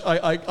car.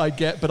 I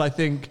get, but I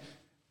think,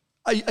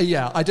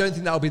 I don't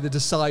think that will be the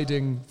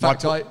deciding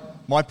factor.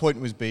 My point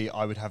was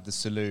I would have the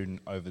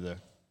saloon over the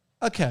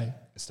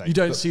estate. You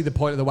don't see the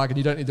point of the wagon.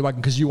 You don't need the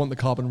wagon because you want the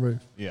carbon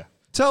roof. Yeah.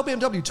 Tell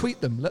BMW,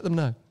 tweet them, let them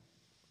know.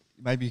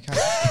 Maybe you can.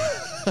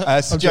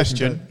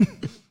 Suggestion: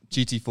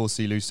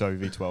 GT4C Lusso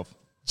V12.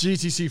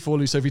 GTC4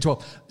 Lusso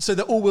V12. So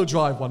the all-wheel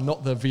drive one,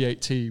 not the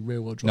V8T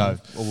rear-wheel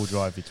drive. No, all-wheel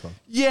drive V12.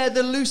 Yeah,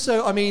 the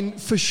Lusso, I mean,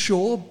 for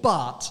sure,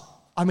 but,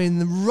 I mean,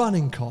 the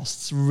running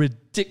costs,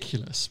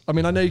 ridiculous. I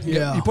mean, I know you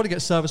probably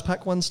get service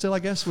pack one still, I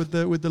guess, with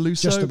the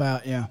Lusso. Just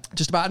about, yeah.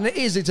 Just about. And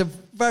it's a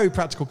very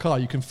practical car.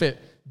 You can fit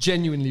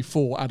genuinely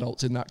 4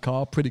 adults in that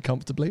car pretty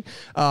comfortably,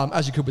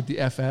 as you could with the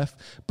FF.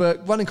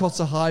 But running costs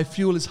are high,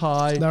 fuel is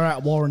high. They're out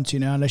of warranty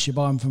now unless you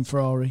buy them from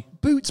Ferrari.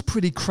 Boot's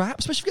pretty crap,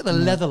 especially if you get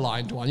the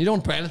leather-lined one. You don't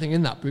want to put anything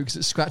in that boot because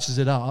it scratches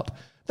it up.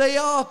 They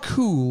are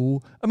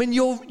cool. I mean,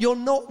 you're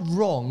not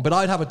wrong, but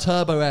I'd have a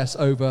Turbo S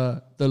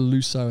over the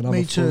Lusso, and I'm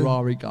a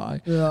Ferrari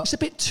guy. Yeah. It's a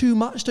bit too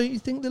much, don't you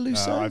think, the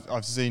Lusso?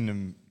 I've seen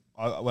them.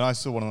 When I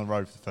saw one on the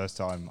road for the first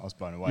time, I was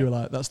blown away. You were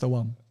like, that's the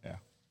one. Yeah.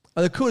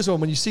 And the coolest one,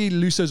 when you see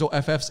Lusos or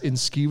FFs in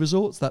ski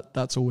resorts,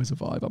 that's always a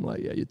vibe. I'm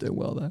like, yeah, you're doing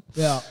well there.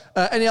 Yeah.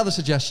 Any other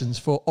suggestions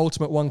for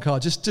Ultimate One car?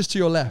 Just to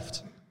your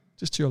left.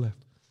 Just to your left.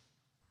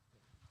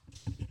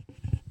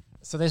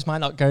 So this might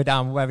not go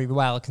down very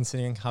well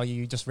considering how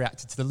you just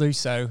reacted to the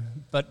Lusso,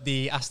 but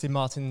the Aston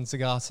Martin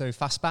Zagato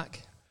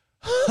Fastback.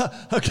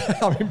 Okay,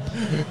 I mean,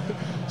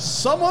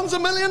 someone's a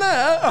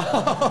millionaire.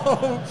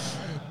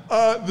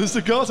 The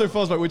Zagato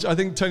Fastback, which I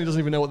think Tony doesn't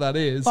even know what that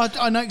is.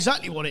 I know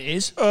exactly what it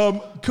is.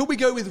 Could we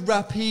go with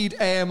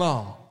Rapide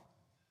AMR?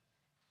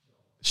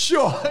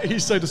 Sure,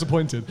 he's so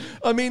disappointed.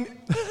 I mean,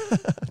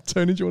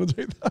 Tony, do you want to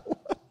take that one?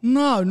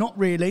 No, not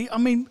really. I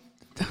mean,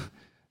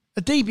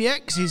 a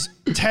DBX is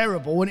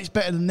terrible and it's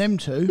better than them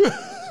two.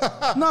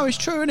 No, it's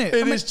true, isn't it?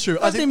 It is true.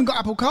 It hasn't even got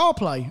Apple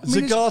CarPlay.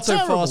 Zagato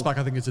Fastback,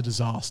 I think it's a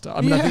disaster.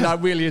 I mean, I think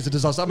that really is a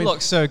disaster. I mean, it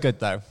looks so good,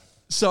 though.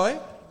 Sorry?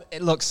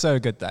 It looks so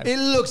good, though. It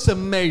looks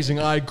amazing,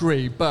 I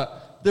agree,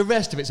 but the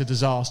rest of it's a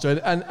disaster,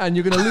 and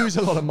you're going to lose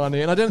a lot of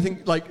money, and I don't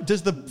think, like,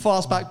 does the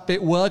Fastback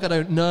bit work? I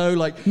don't know.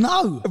 Like,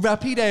 no.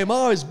 Rapide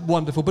AMR is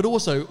wonderful, but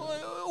also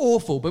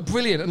awful, but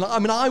brilliant. And I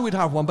mean, I would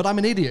have one, but I'm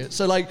an idiot.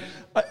 So, like,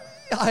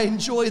 I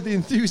enjoy the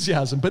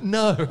enthusiasm, but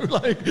no,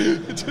 like,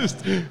 I don't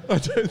think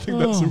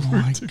that's a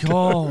route to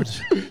go.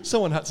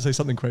 Someone had to say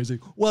something crazy.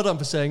 Well done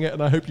for saying it,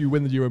 and I hope you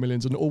win the Euro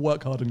Millions and all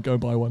work hard and go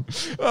and buy one.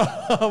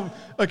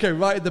 Okay,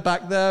 right at the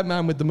back there,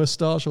 man with the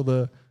moustache or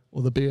the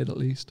beard at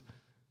least.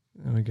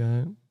 There we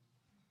go.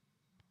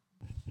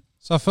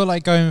 So I feel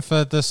like going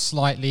for the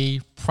slightly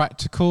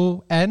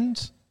practical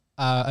end,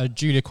 a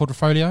Giulia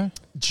Quadrifoglio.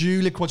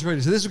 Giulia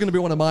Quadrifoglio. So this is going to be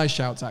one of my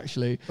shouts,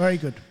 actually. Very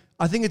good.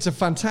 I think it's a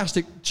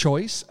fantastic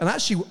choice. And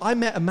actually, I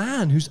met a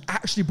man who's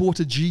actually bought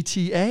a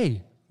GTA.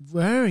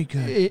 Very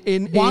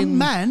good. One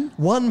man?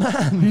 One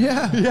man.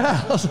 Yeah.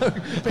 Yeah. I was like,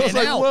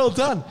 well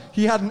done.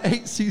 He had an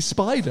 8C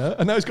Spider,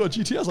 and now he's got a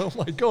GTA. I was like,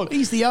 oh my God.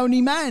 He's the only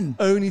man.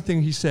 Only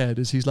thing he said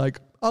is he's like,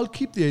 I'll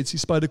keep the 8C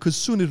Spider because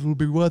soon it will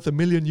be worth €1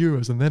 million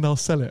and then I'll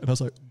sell it. And I was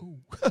like, ooh.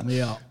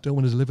 Yeah. Don't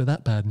want to deliver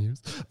that bad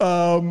news.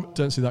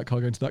 Don't see that car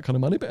going to that kind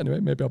of money, but anyway,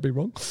 maybe I'll be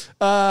wrong.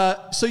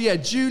 So yeah,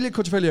 Giulia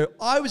Quadrifoglio.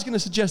 I was going to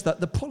suggest that.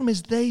 The problem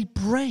is they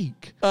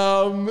break.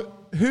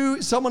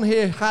 Someone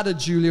here had a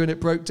Giulia and it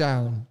broke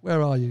down.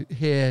 Where are you?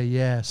 Here,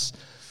 yes.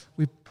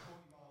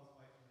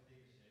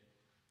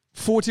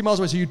 40 miles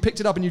away, so you'd picked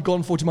it up and you'd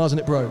gone 40 miles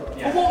and it broke.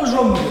 Yeah. Well, what was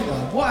wrong with it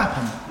though? What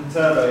happened? The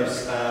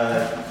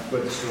turbos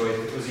were destroyed.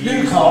 It was a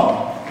new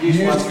car.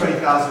 Used one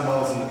 20,000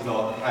 miles on the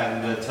clock,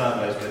 and the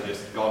turbos were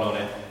just gone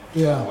on it.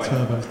 Yeah,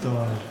 turbos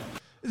died.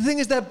 The thing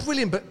is, they're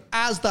brilliant, but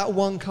as that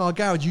one-car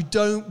garage, you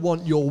don't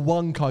want your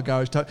one-car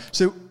garage to...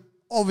 So,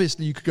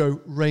 obviously, you could go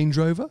Range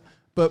Rover,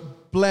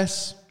 but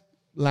bless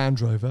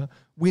Land Rover,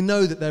 we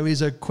know that there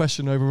is a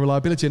question over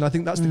reliability, and I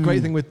think that's the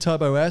great thing with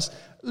Turbo S.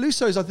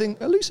 Lusos, I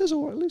think... Are Lusos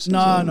all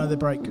right? No, they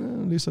break.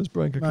 Lusos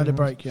break. No, they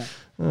break, yeah.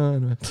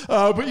 Anyway.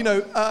 But, you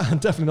know,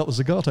 definitely not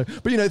the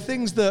Zagato. But, you know,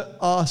 things that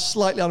are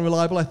slightly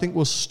unreliable, I think,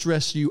 will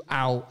stress you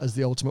out as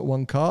the Ultimate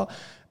One car.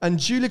 And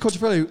Giulia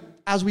Quadrifoglio,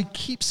 as we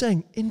keep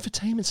saying,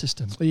 infotainment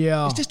system.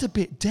 Yeah. It's just a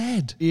bit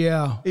dead.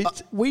 Yeah.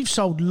 We've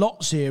sold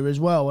lots here as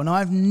well, and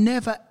I've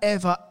never,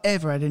 ever,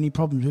 ever had any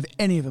problems with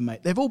any of them,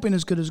 mate. They've all been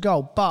as good as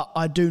gold, but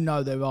I do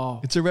know there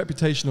are... It's a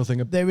reputational thing.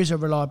 There is a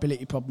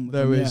reliability problem with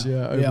them. There is,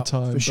 over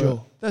time. For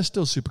sure. They're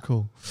still super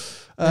cool.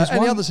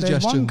 Any other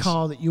suggestions? There's one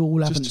car that you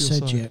all haven't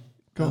said yet.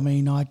 I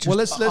mean, I just... Well,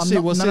 let's see.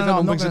 We'll see if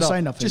anyone brings it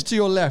up. Nothing. Just to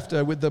your left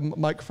with the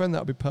microphone,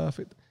 that would be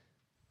perfect.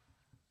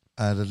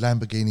 The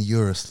Lamborghini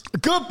Urus.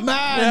 Good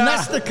man, yeah.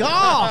 That's the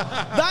car.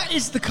 That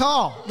is the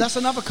car. That's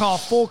another car.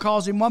 4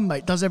 cars in one,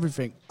 mate. Does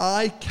everything.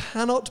 I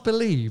cannot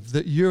believe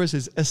that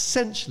Uruses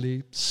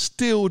essentially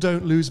still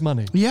don't lose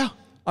money. Yeah.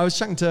 I was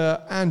chatting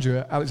to Andrew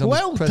at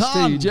Alexander's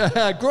Prestige. Done.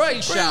 Yeah,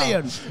 great shout.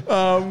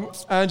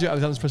 Brilliant. Andrew at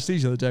Alexander's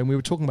Prestige the other day, and we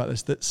were talking about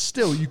this, that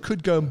still you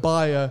could go and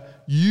buy a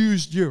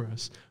used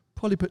Urus,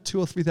 probably put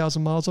 2,000 or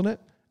 3,000 miles on it,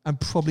 and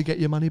probably get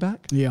your money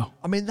back? Yeah.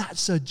 I mean,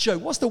 that's a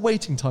joke. What's the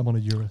waiting time on a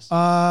Urus?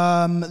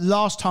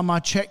 Last time I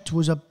checked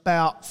was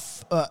about,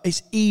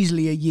 it's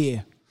easily a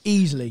year.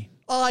 Easily.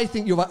 I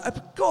think you're right.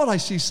 God, I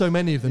see so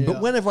many of them. Yeah.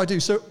 But whenever I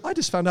do, so I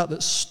just found out that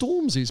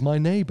Stormzy's my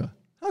neighbour.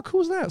 How How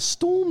cool is that?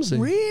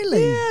 Stormzy.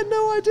 Really? Yeah,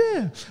 no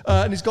idea.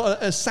 And he's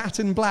got a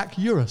satin black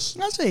Urus.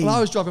 Has he? And I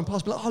was driving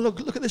past, like, oh,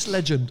 look at this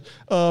legend.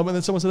 And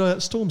then someone said, oh,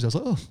 that's Stormzy. I was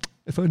like, oh,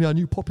 if only I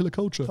knew popular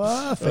culture.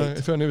 Perfect.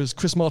 If only it was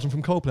Chris Martin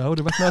from Coldplay, I would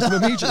have recognised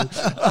him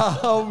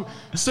immediately.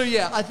 So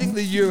yeah, I think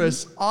the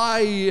Urus, I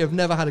have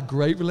never had a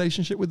great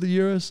relationship with the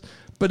Urus,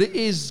 but it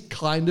is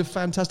kind of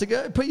fantastic.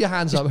 Put your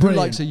hands up. Who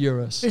likes a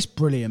Urus? It's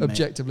brilliant,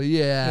 objectively, mate.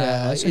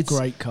 Yeah, it's a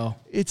great car.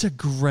 It's a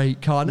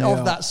great car. And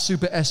of that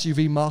super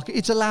SUV market,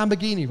 it's a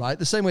Lamborghini, right?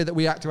 The same way that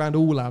we act around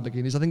all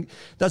Lamborghinis. I think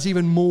that's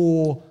even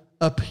more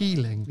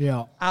appealing.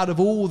 Yeah. Out of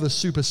all the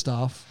super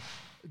stuff,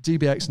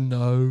 DBX,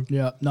 no.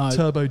 Yeah, no.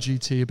 Turbo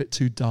GT, a bit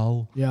too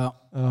dull. Yeah.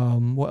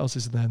 What else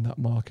is there in that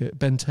market?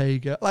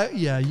 Bentayga.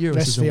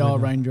 Urus is a SVR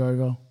winner. Range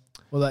Rover.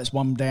 Well, that's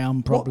one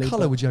down probably. What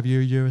colour would you have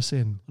your Urus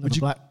in? Would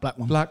you black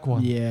one? Black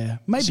one. Yeah,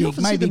 So you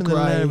often see maybe them in the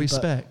grey. Larry but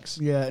specs.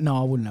 Yeah, no,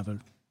 I wouldn't have a.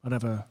 I'd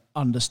have a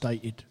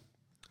understated.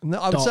 And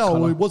I would dark say,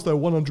 colour. was there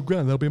 100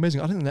 grand? That'll be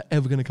amazing. I don't think they're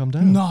ever going to come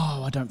down. No,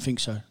 I don't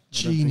think so.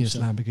 Genius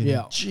Lamborghini.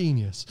 Yeah.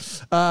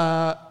 Genius. We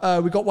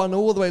got one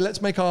all the way.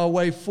 Let's make our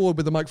way forward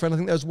with the microphone. I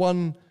think there's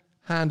one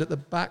hand at the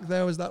back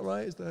there. Is that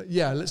right?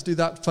 Yeah, let's do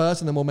that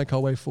first and then we'll make our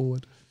way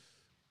forward.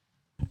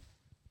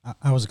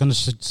 I was going to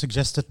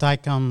suggest a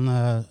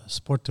Taycan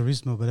Sport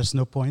Turismo, but there's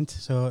no point.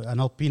 So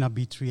an Alpina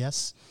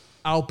B3S.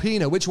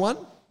 Alpina, which one?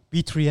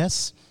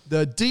 B3S.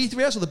 The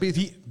D3S or the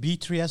B3?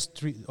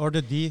 B3S or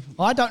the D.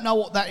 I don't know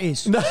what that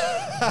is.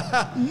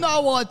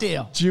 No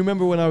idea. Do you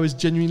remember when I was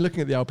genuinely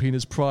looking at the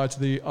Alpinas prior to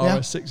the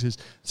RS6s?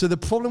 So the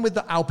problem with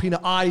the Alpina,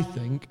 I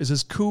think, is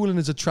as cool and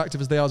as attractive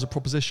as they are as a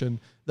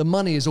proposition, the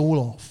money is all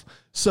off.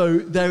 So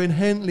they're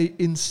inherently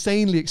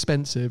insanely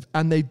expensive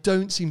and they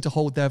don't seem to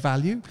hold their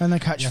value. And they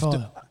catch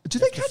fire. Do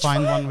they catch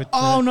find fire? one with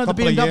Oh, no, the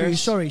couple of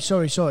BMW.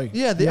 years. Sorry.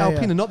 Yeah, the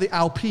Alpina, not the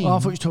Alpine. Oh, I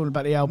thought you were talking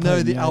about the Alpine.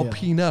 No, the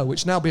Alpina,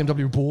 which now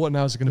BMW bought and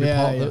now is going to be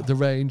part of the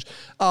range.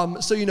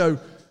 So,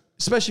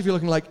 especially if you're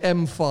looking like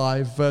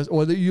M5,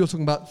 or you're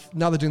talking about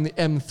now they're doing the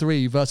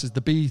M3 versus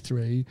the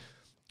B3,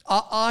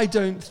 I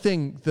don't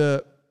think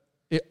that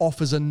it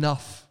offers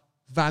enough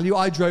value.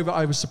 I drove it.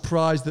 I was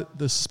surprised that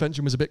the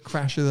suspension was a bit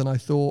crashier than I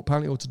thought.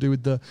 Apparently all to do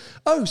with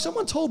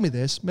someone told me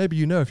this. Maybe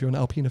you know if you're an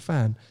Alpina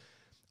fan.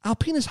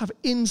 Alpinas have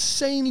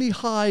insanely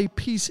high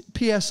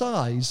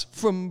PSIs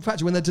from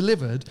factory when they're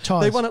delivered.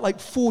 They run at like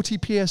 40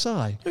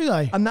 PSI. Do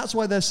they? And that's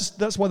why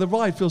the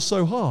ride feels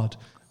so hard.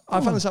 I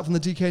found this out from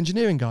the DK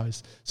Engineering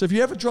guys. So if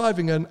you're ever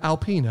driving an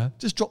Alpina,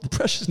 just drop the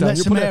pressures down. Let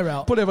some air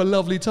out. Probably have a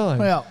lovely time.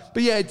 Yeah.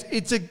 But yeah,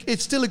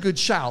 it's still a good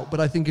shout.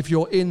 But I think if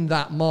you're in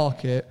that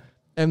market,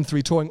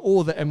 M3 Touring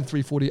or the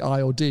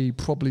M340i or D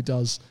probably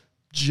does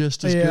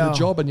just as good a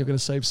job, and you're going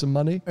to save some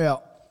money. Yeah.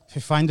 If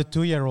you find a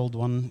 2-year-old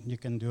one, you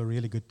can do a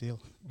really good deal.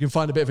 You can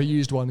find a bit of a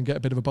used one and get a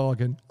bit of a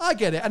bargain. I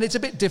get it. And it's a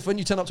bit different.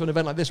 You turn up to an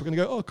event like this, we're going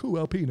to go, oh, cool,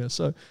 Alpina.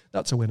 So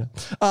that's a winner.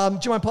 Do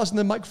you mind passing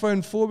the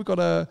microphone forward? We've got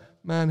a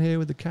man here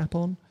with the cap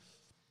on.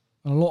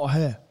 A lot of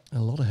hair. A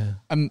lot of hair.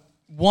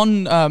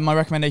 My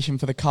recommendation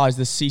for the car is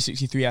the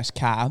C63S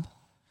cab.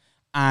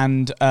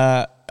 And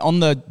on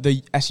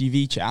the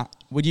SUV chat,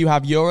 would you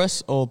have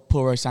Urus or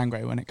Puro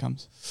Sangre when it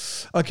comes?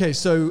 Okay,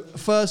 so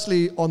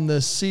firstly, on the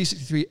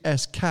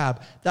C63S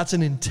cab, that's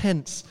an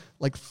intense,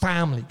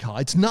 family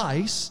car. It's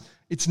nice,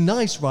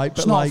 right? But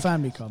it's not a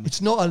family car.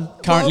 It's not a...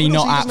 Currently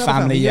not at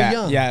family yet.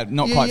 Young. Yeah,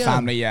 not quite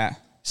family yet.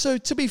 So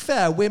to be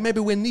fair, maybe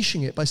we're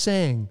niching it by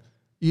saying,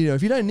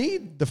 if you don't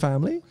need the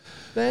family,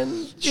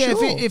 then sure.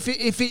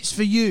 If it's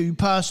for you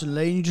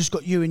personally, and you just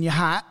got you in your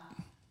hat,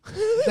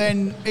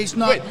 then it's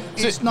no. Wait,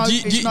 it's so no. Do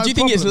you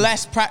think it's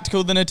less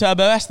practical than a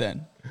Turbo S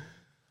then?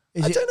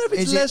 I don't know if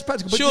it's less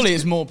practical. But surely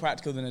it's more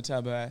practical than a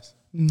Turbo S.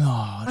 No,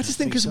 I just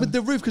think because with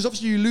the roof, because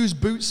obviously you lose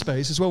boot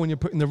space as well when you're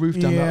putting the roof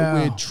down that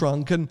weird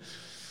trunk, and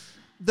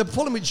the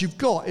problem which you've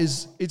got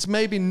is it's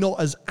maybe not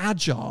as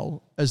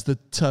agile as the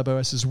Turbo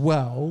S as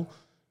well.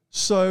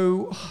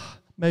 So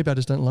maybe I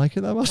just don't like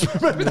it that much.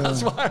 Maybe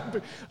that's why.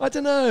 I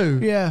don't know.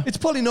 Yeah, it's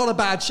probably not a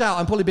bad shout.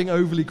 I'm probably being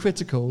overly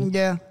critical.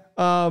 Yeah.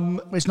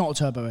 It's not a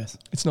Turbo S.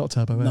 It's not a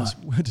Turbo S.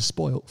 We're just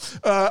spoiled.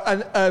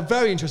 And a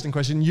very interesting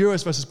question,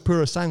 Urus versus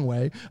Puro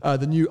Sangue,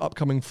 the new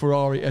upcoming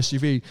Ferrari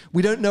SUV.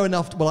 We don't know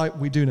enough.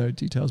 We do know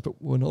details, but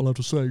we're not allowed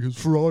to say because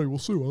Ferrari will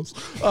sue us.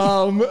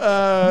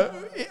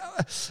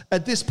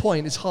 At this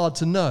point, it's hard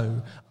to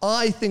know.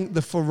 I think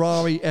the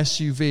Ferrari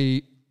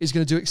SUV is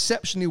going to do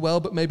exceptionally well,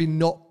 but maybe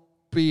not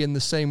be in the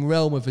same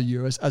realm of a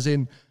Urus, as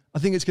in, I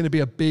think it's going to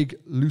be a big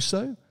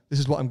Lusso. This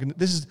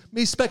is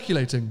me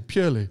speculating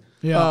purely.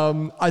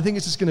 Yeah. I think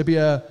it's just going to be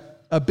a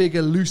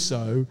bigger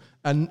Lusso,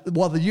 and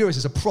while the Urus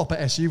is a proper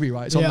SUV,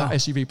 right? It's on that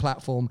SUV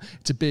platform.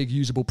 It's a big,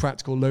 usable,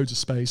 practical, loads of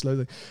space.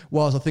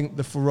 Whilst I think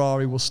the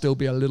Ferrari will still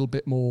be a little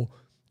bit more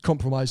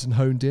compromised and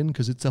honed in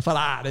because it's a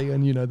Ferrari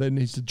and, they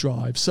need to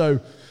drive. So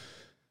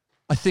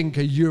I think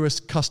a Urus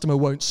customer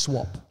won't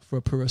swap for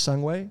a Puro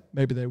Sangue.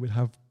 Maybe they would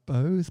have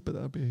both, but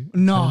that'd be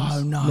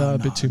a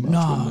bit too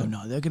much.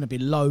 No, they're going to be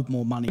load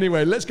more money.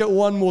 Anyway, let's get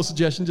one more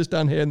suggestion just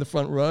down here in the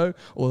front row,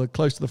 or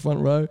close to the front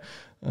row.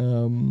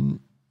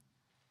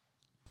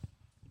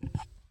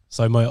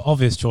 So my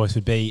obvious choice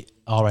would be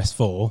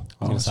RS4.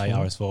 I was going to say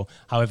RS4.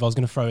 However, I was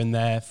going to throw in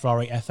there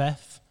Ferrari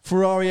FF.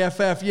 Ferrari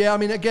FF, yeah. I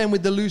mean, again,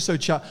 with the Lusso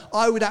chat,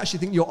 I would actually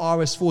think your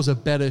RS4 is a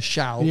better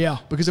shout. Yeah.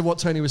 Because of what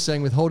Tony was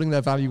saying with holding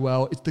their value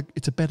well.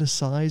 It's a better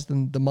size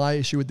than my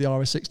issue with the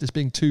RS6, just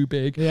being too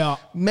big. Yeah.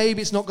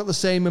 Maybe it's not got the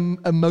same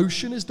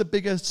emotion as the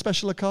bigger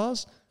specialer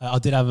cars. I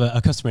did have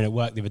a customer in at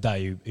work the other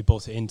day who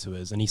bought it into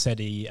us, and he said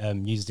he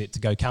used it to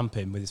go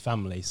camping with his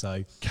family.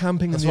 So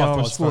camping in the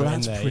RS4,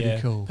 that's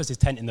pretty cool. Puts his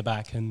tent in the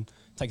back and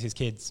takes his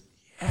kids.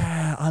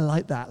 Yeah, I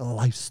like that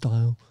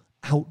lifestyle.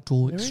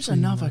 Outdoor. There is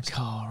another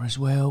car as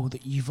well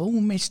that you've all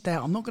missed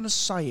out. I'm not going to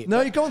say it. No,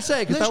 you go on,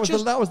 say it, because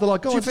that was the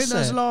like. Do you think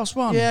that's the last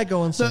one? Yeah,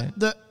 go on, say it.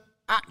 That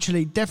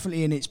actually,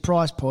 definitely in its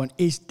price point,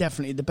 is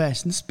definitely the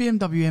best. And it's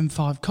BMW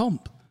M5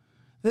 Comp.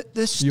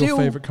 There's still your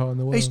favourite car in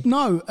the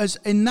world. As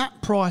in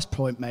that price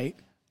point, mate,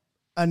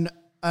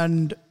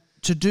 and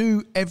to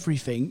do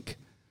everything,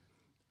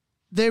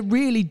 there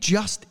really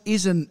just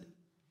isn't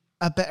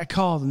a better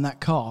car than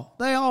that car.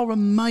 They are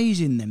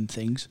amazing, them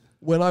things.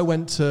 When I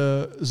went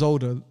to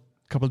Zolder a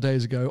couple of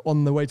days ago,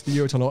 on the way to the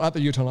Eurotunnel, at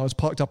the Eurotunnel, I was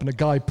parked up and a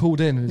guy pulled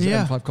in his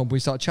M5 Comp. We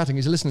started chatting.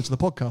 He's listening to the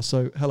podcast,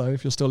 so hello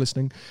if you're still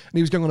listening. And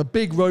he was going on a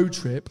big road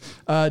trip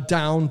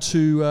down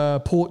to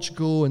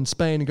Portugal and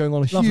Spain and going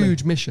on a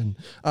huge mission.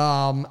 Good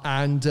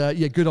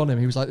on him.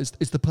 He was like,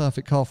 it's the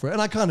perfect car for it.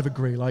 And I kind of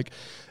agree. Like,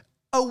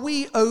 are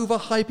we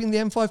overhyping the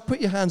M5?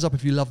 Put your hands up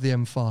if you love the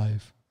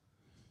M5.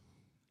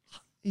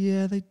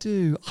 Yeah, they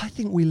do. I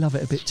think we love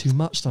it a bit too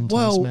much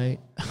sometimes, mate.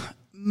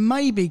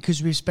 Maybe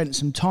because we've spent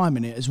some time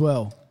in it as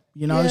well.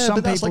 You know, some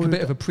but that's people like a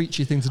bit of a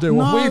preachy thing to do.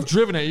 Well, we've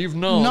driven it, you've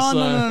not.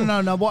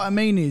 No. What I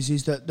mean is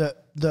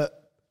that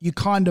you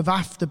kind of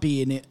have to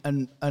be in it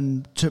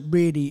and to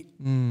really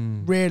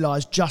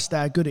realise just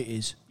how good it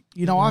is.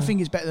 You know, I think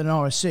it's better than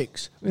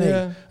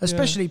RS6.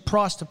 Especially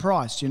price to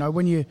price. You know,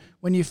 when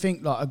you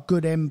think like a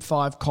good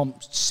M5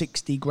 comp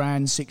 60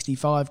 grand,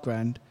 65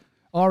 grand,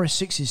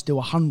 RS6 is still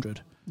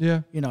 100.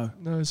 Yeah. You know.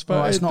 No, it's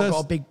fine. It's not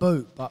got a big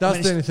boot. But that's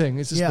the only thing.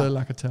 It's just the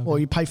lack of tailgate. Or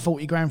you pay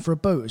 40 grand for a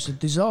boot. It's a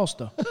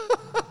disaster.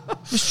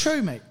 It's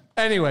true, mate.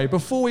 Anyway,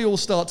 before we all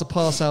start to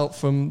pass out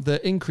from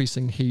the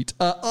increasing heat,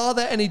 are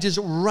there any just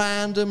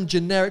random,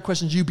 generic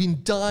questions you've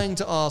been dying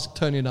to ask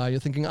Tony and I?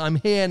 You're thinking, I'm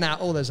here now.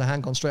 Oh, there's a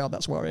hand gone straight up.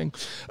 That's worrying.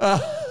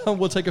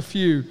 We'll take a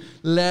few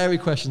Larry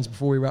questions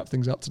before we wrap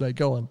things up today.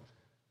 Go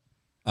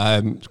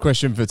on.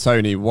 Question for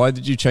Tony. Why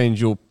did you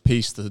change your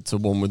Pista to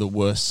one with a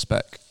worse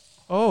spec?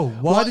 Oh,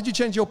 why did you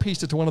change your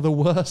Pista to one of the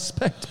worst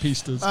spec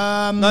Pistas?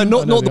 No,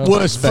 not the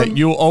worst spec.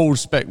 Your old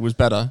spec was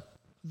better.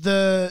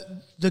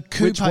 The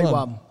coupe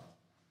one.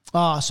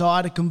 So I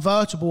had a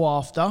convertible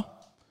after,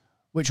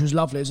 which was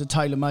lovely. It was a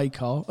tailor-made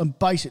car. And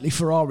basically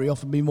Ferrari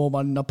offered me more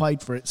money than I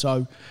paid for it.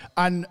 So,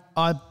 and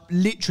I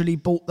literally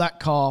bought that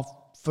car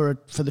for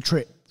the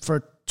trip,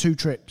 for 2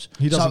 trips.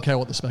 He doesn't care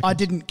what the spec is. I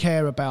didn't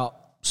care about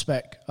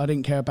spec. I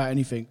didn't care about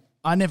anything.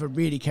 I never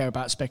really care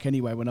about spec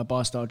anyway. When I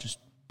buy a car, I just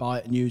buy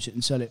it and use it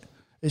and sell it.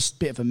 It's a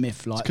bit of a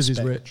myth. Like, because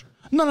he's rich.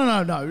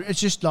 No.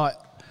 It's just like,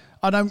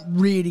 I don't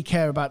really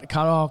care about the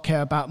car. I'll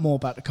care more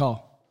about the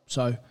car.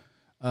 So,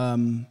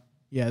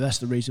 that's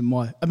the reason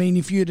why. I mean,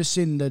 if you'd have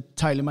seen the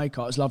tailor-made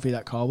car, it was lovely,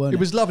 that car, weren't it? It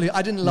was lovely.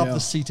 I didn't love the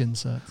seat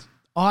inserts.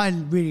 I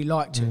really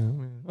liked it.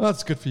 Well,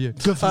 that's good for you.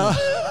 Good for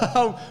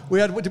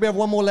me. Did we have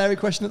one more Larry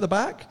question at the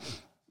back?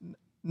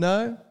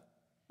 No?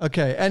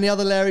 Okay. Any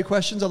other Larry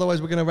questions?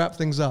 Otherwise, we're going to wrap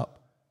things up.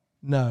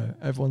 No,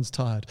 everyone's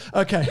tired.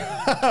 Okay.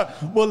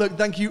 Well, look,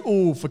 thank you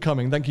all for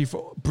coming. Thank you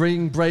for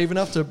being brave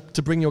enough to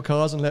bring your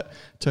cars and let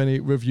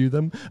Tony review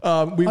them.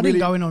 I didn't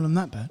go in on them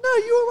that bad. No,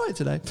 you were all right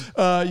today.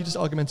 You're just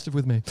argumentative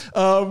with me.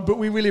 But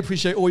we really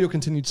appreciate all your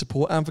continued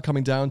support and for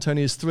coming down.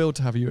 Tony is thrilled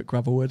to have you at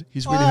Gravelwood.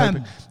 He's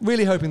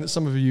really hoping that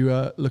some of you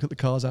look at the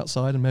cars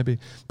outside and maybe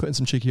put in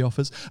some cheeky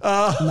offers.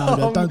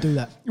 No, don't do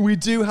that. We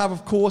do have,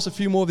 of course, a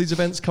few more of these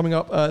events coming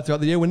up throughout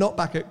the year. We're not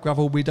back at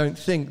Gravelwood, we don't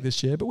think,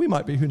 this year, but we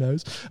might be, who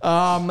knows.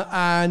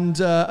 And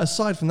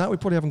aside from that, we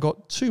probably haven't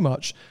got too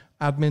much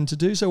admin to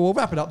do, so we'll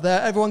wrap it up there.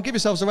 Everyone, give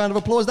yourselves a round of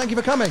applause. Thank you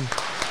for coming.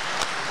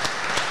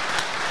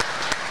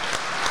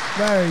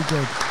 Very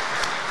good.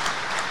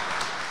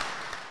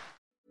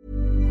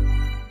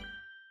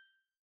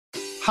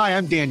 Hi,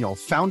 I'm Daniel,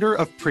 founder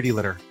of Pretty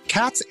Litter.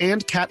 Cats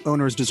and cat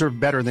owners deserve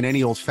better than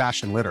any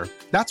old-fashioned litter.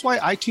 That's why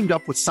I teamed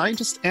up with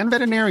scientists and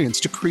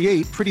veterinarians to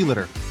create Pretty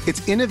Litter.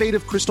 Its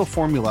innovative crystal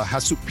formula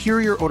has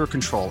superior odor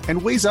control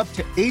and weighs up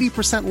to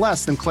 80%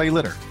 less than clay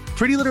litter.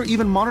 Pretty Litter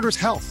even monitors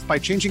health by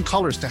changing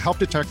colors to help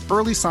detect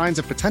early signs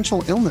of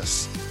potential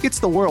illness. It's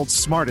the world's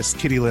smartest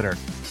kitty litter.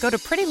 Go to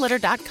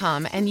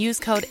prettylitter.com and use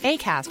code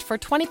ACAST for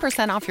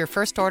 20% off your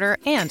first order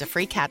and a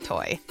free cat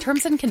toy.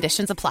 Terms and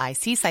conditions apply.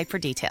 See site for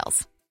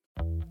details.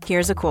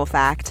 Here's a cool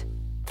fact.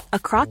 A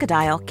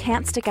crocodile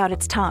can't stick out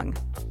its tongue.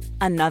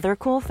 Another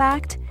cool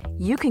fact,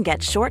 you can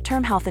get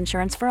short-term health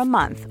insurance for a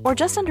month or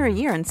just under a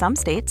year in some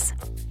states.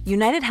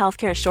 United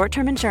Healthcare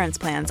short-term insurance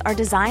plans are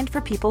designed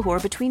for people who are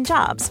between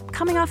jobs,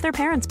 coming off their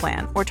parents'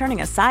 plan, or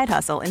turning a side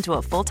hustle into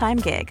a full-time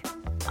gig.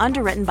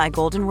 Underwritten by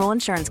Golden Rule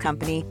Insurance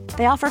Company,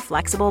 they offer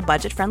flexible,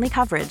 budget-friendly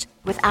coverage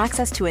with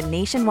access to a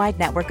nationwide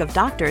network of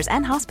doctors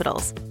and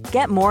hospitals.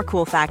 Get more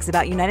cool facts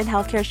about United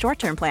Healthcare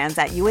short-term plans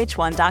at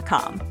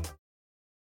uh1.com.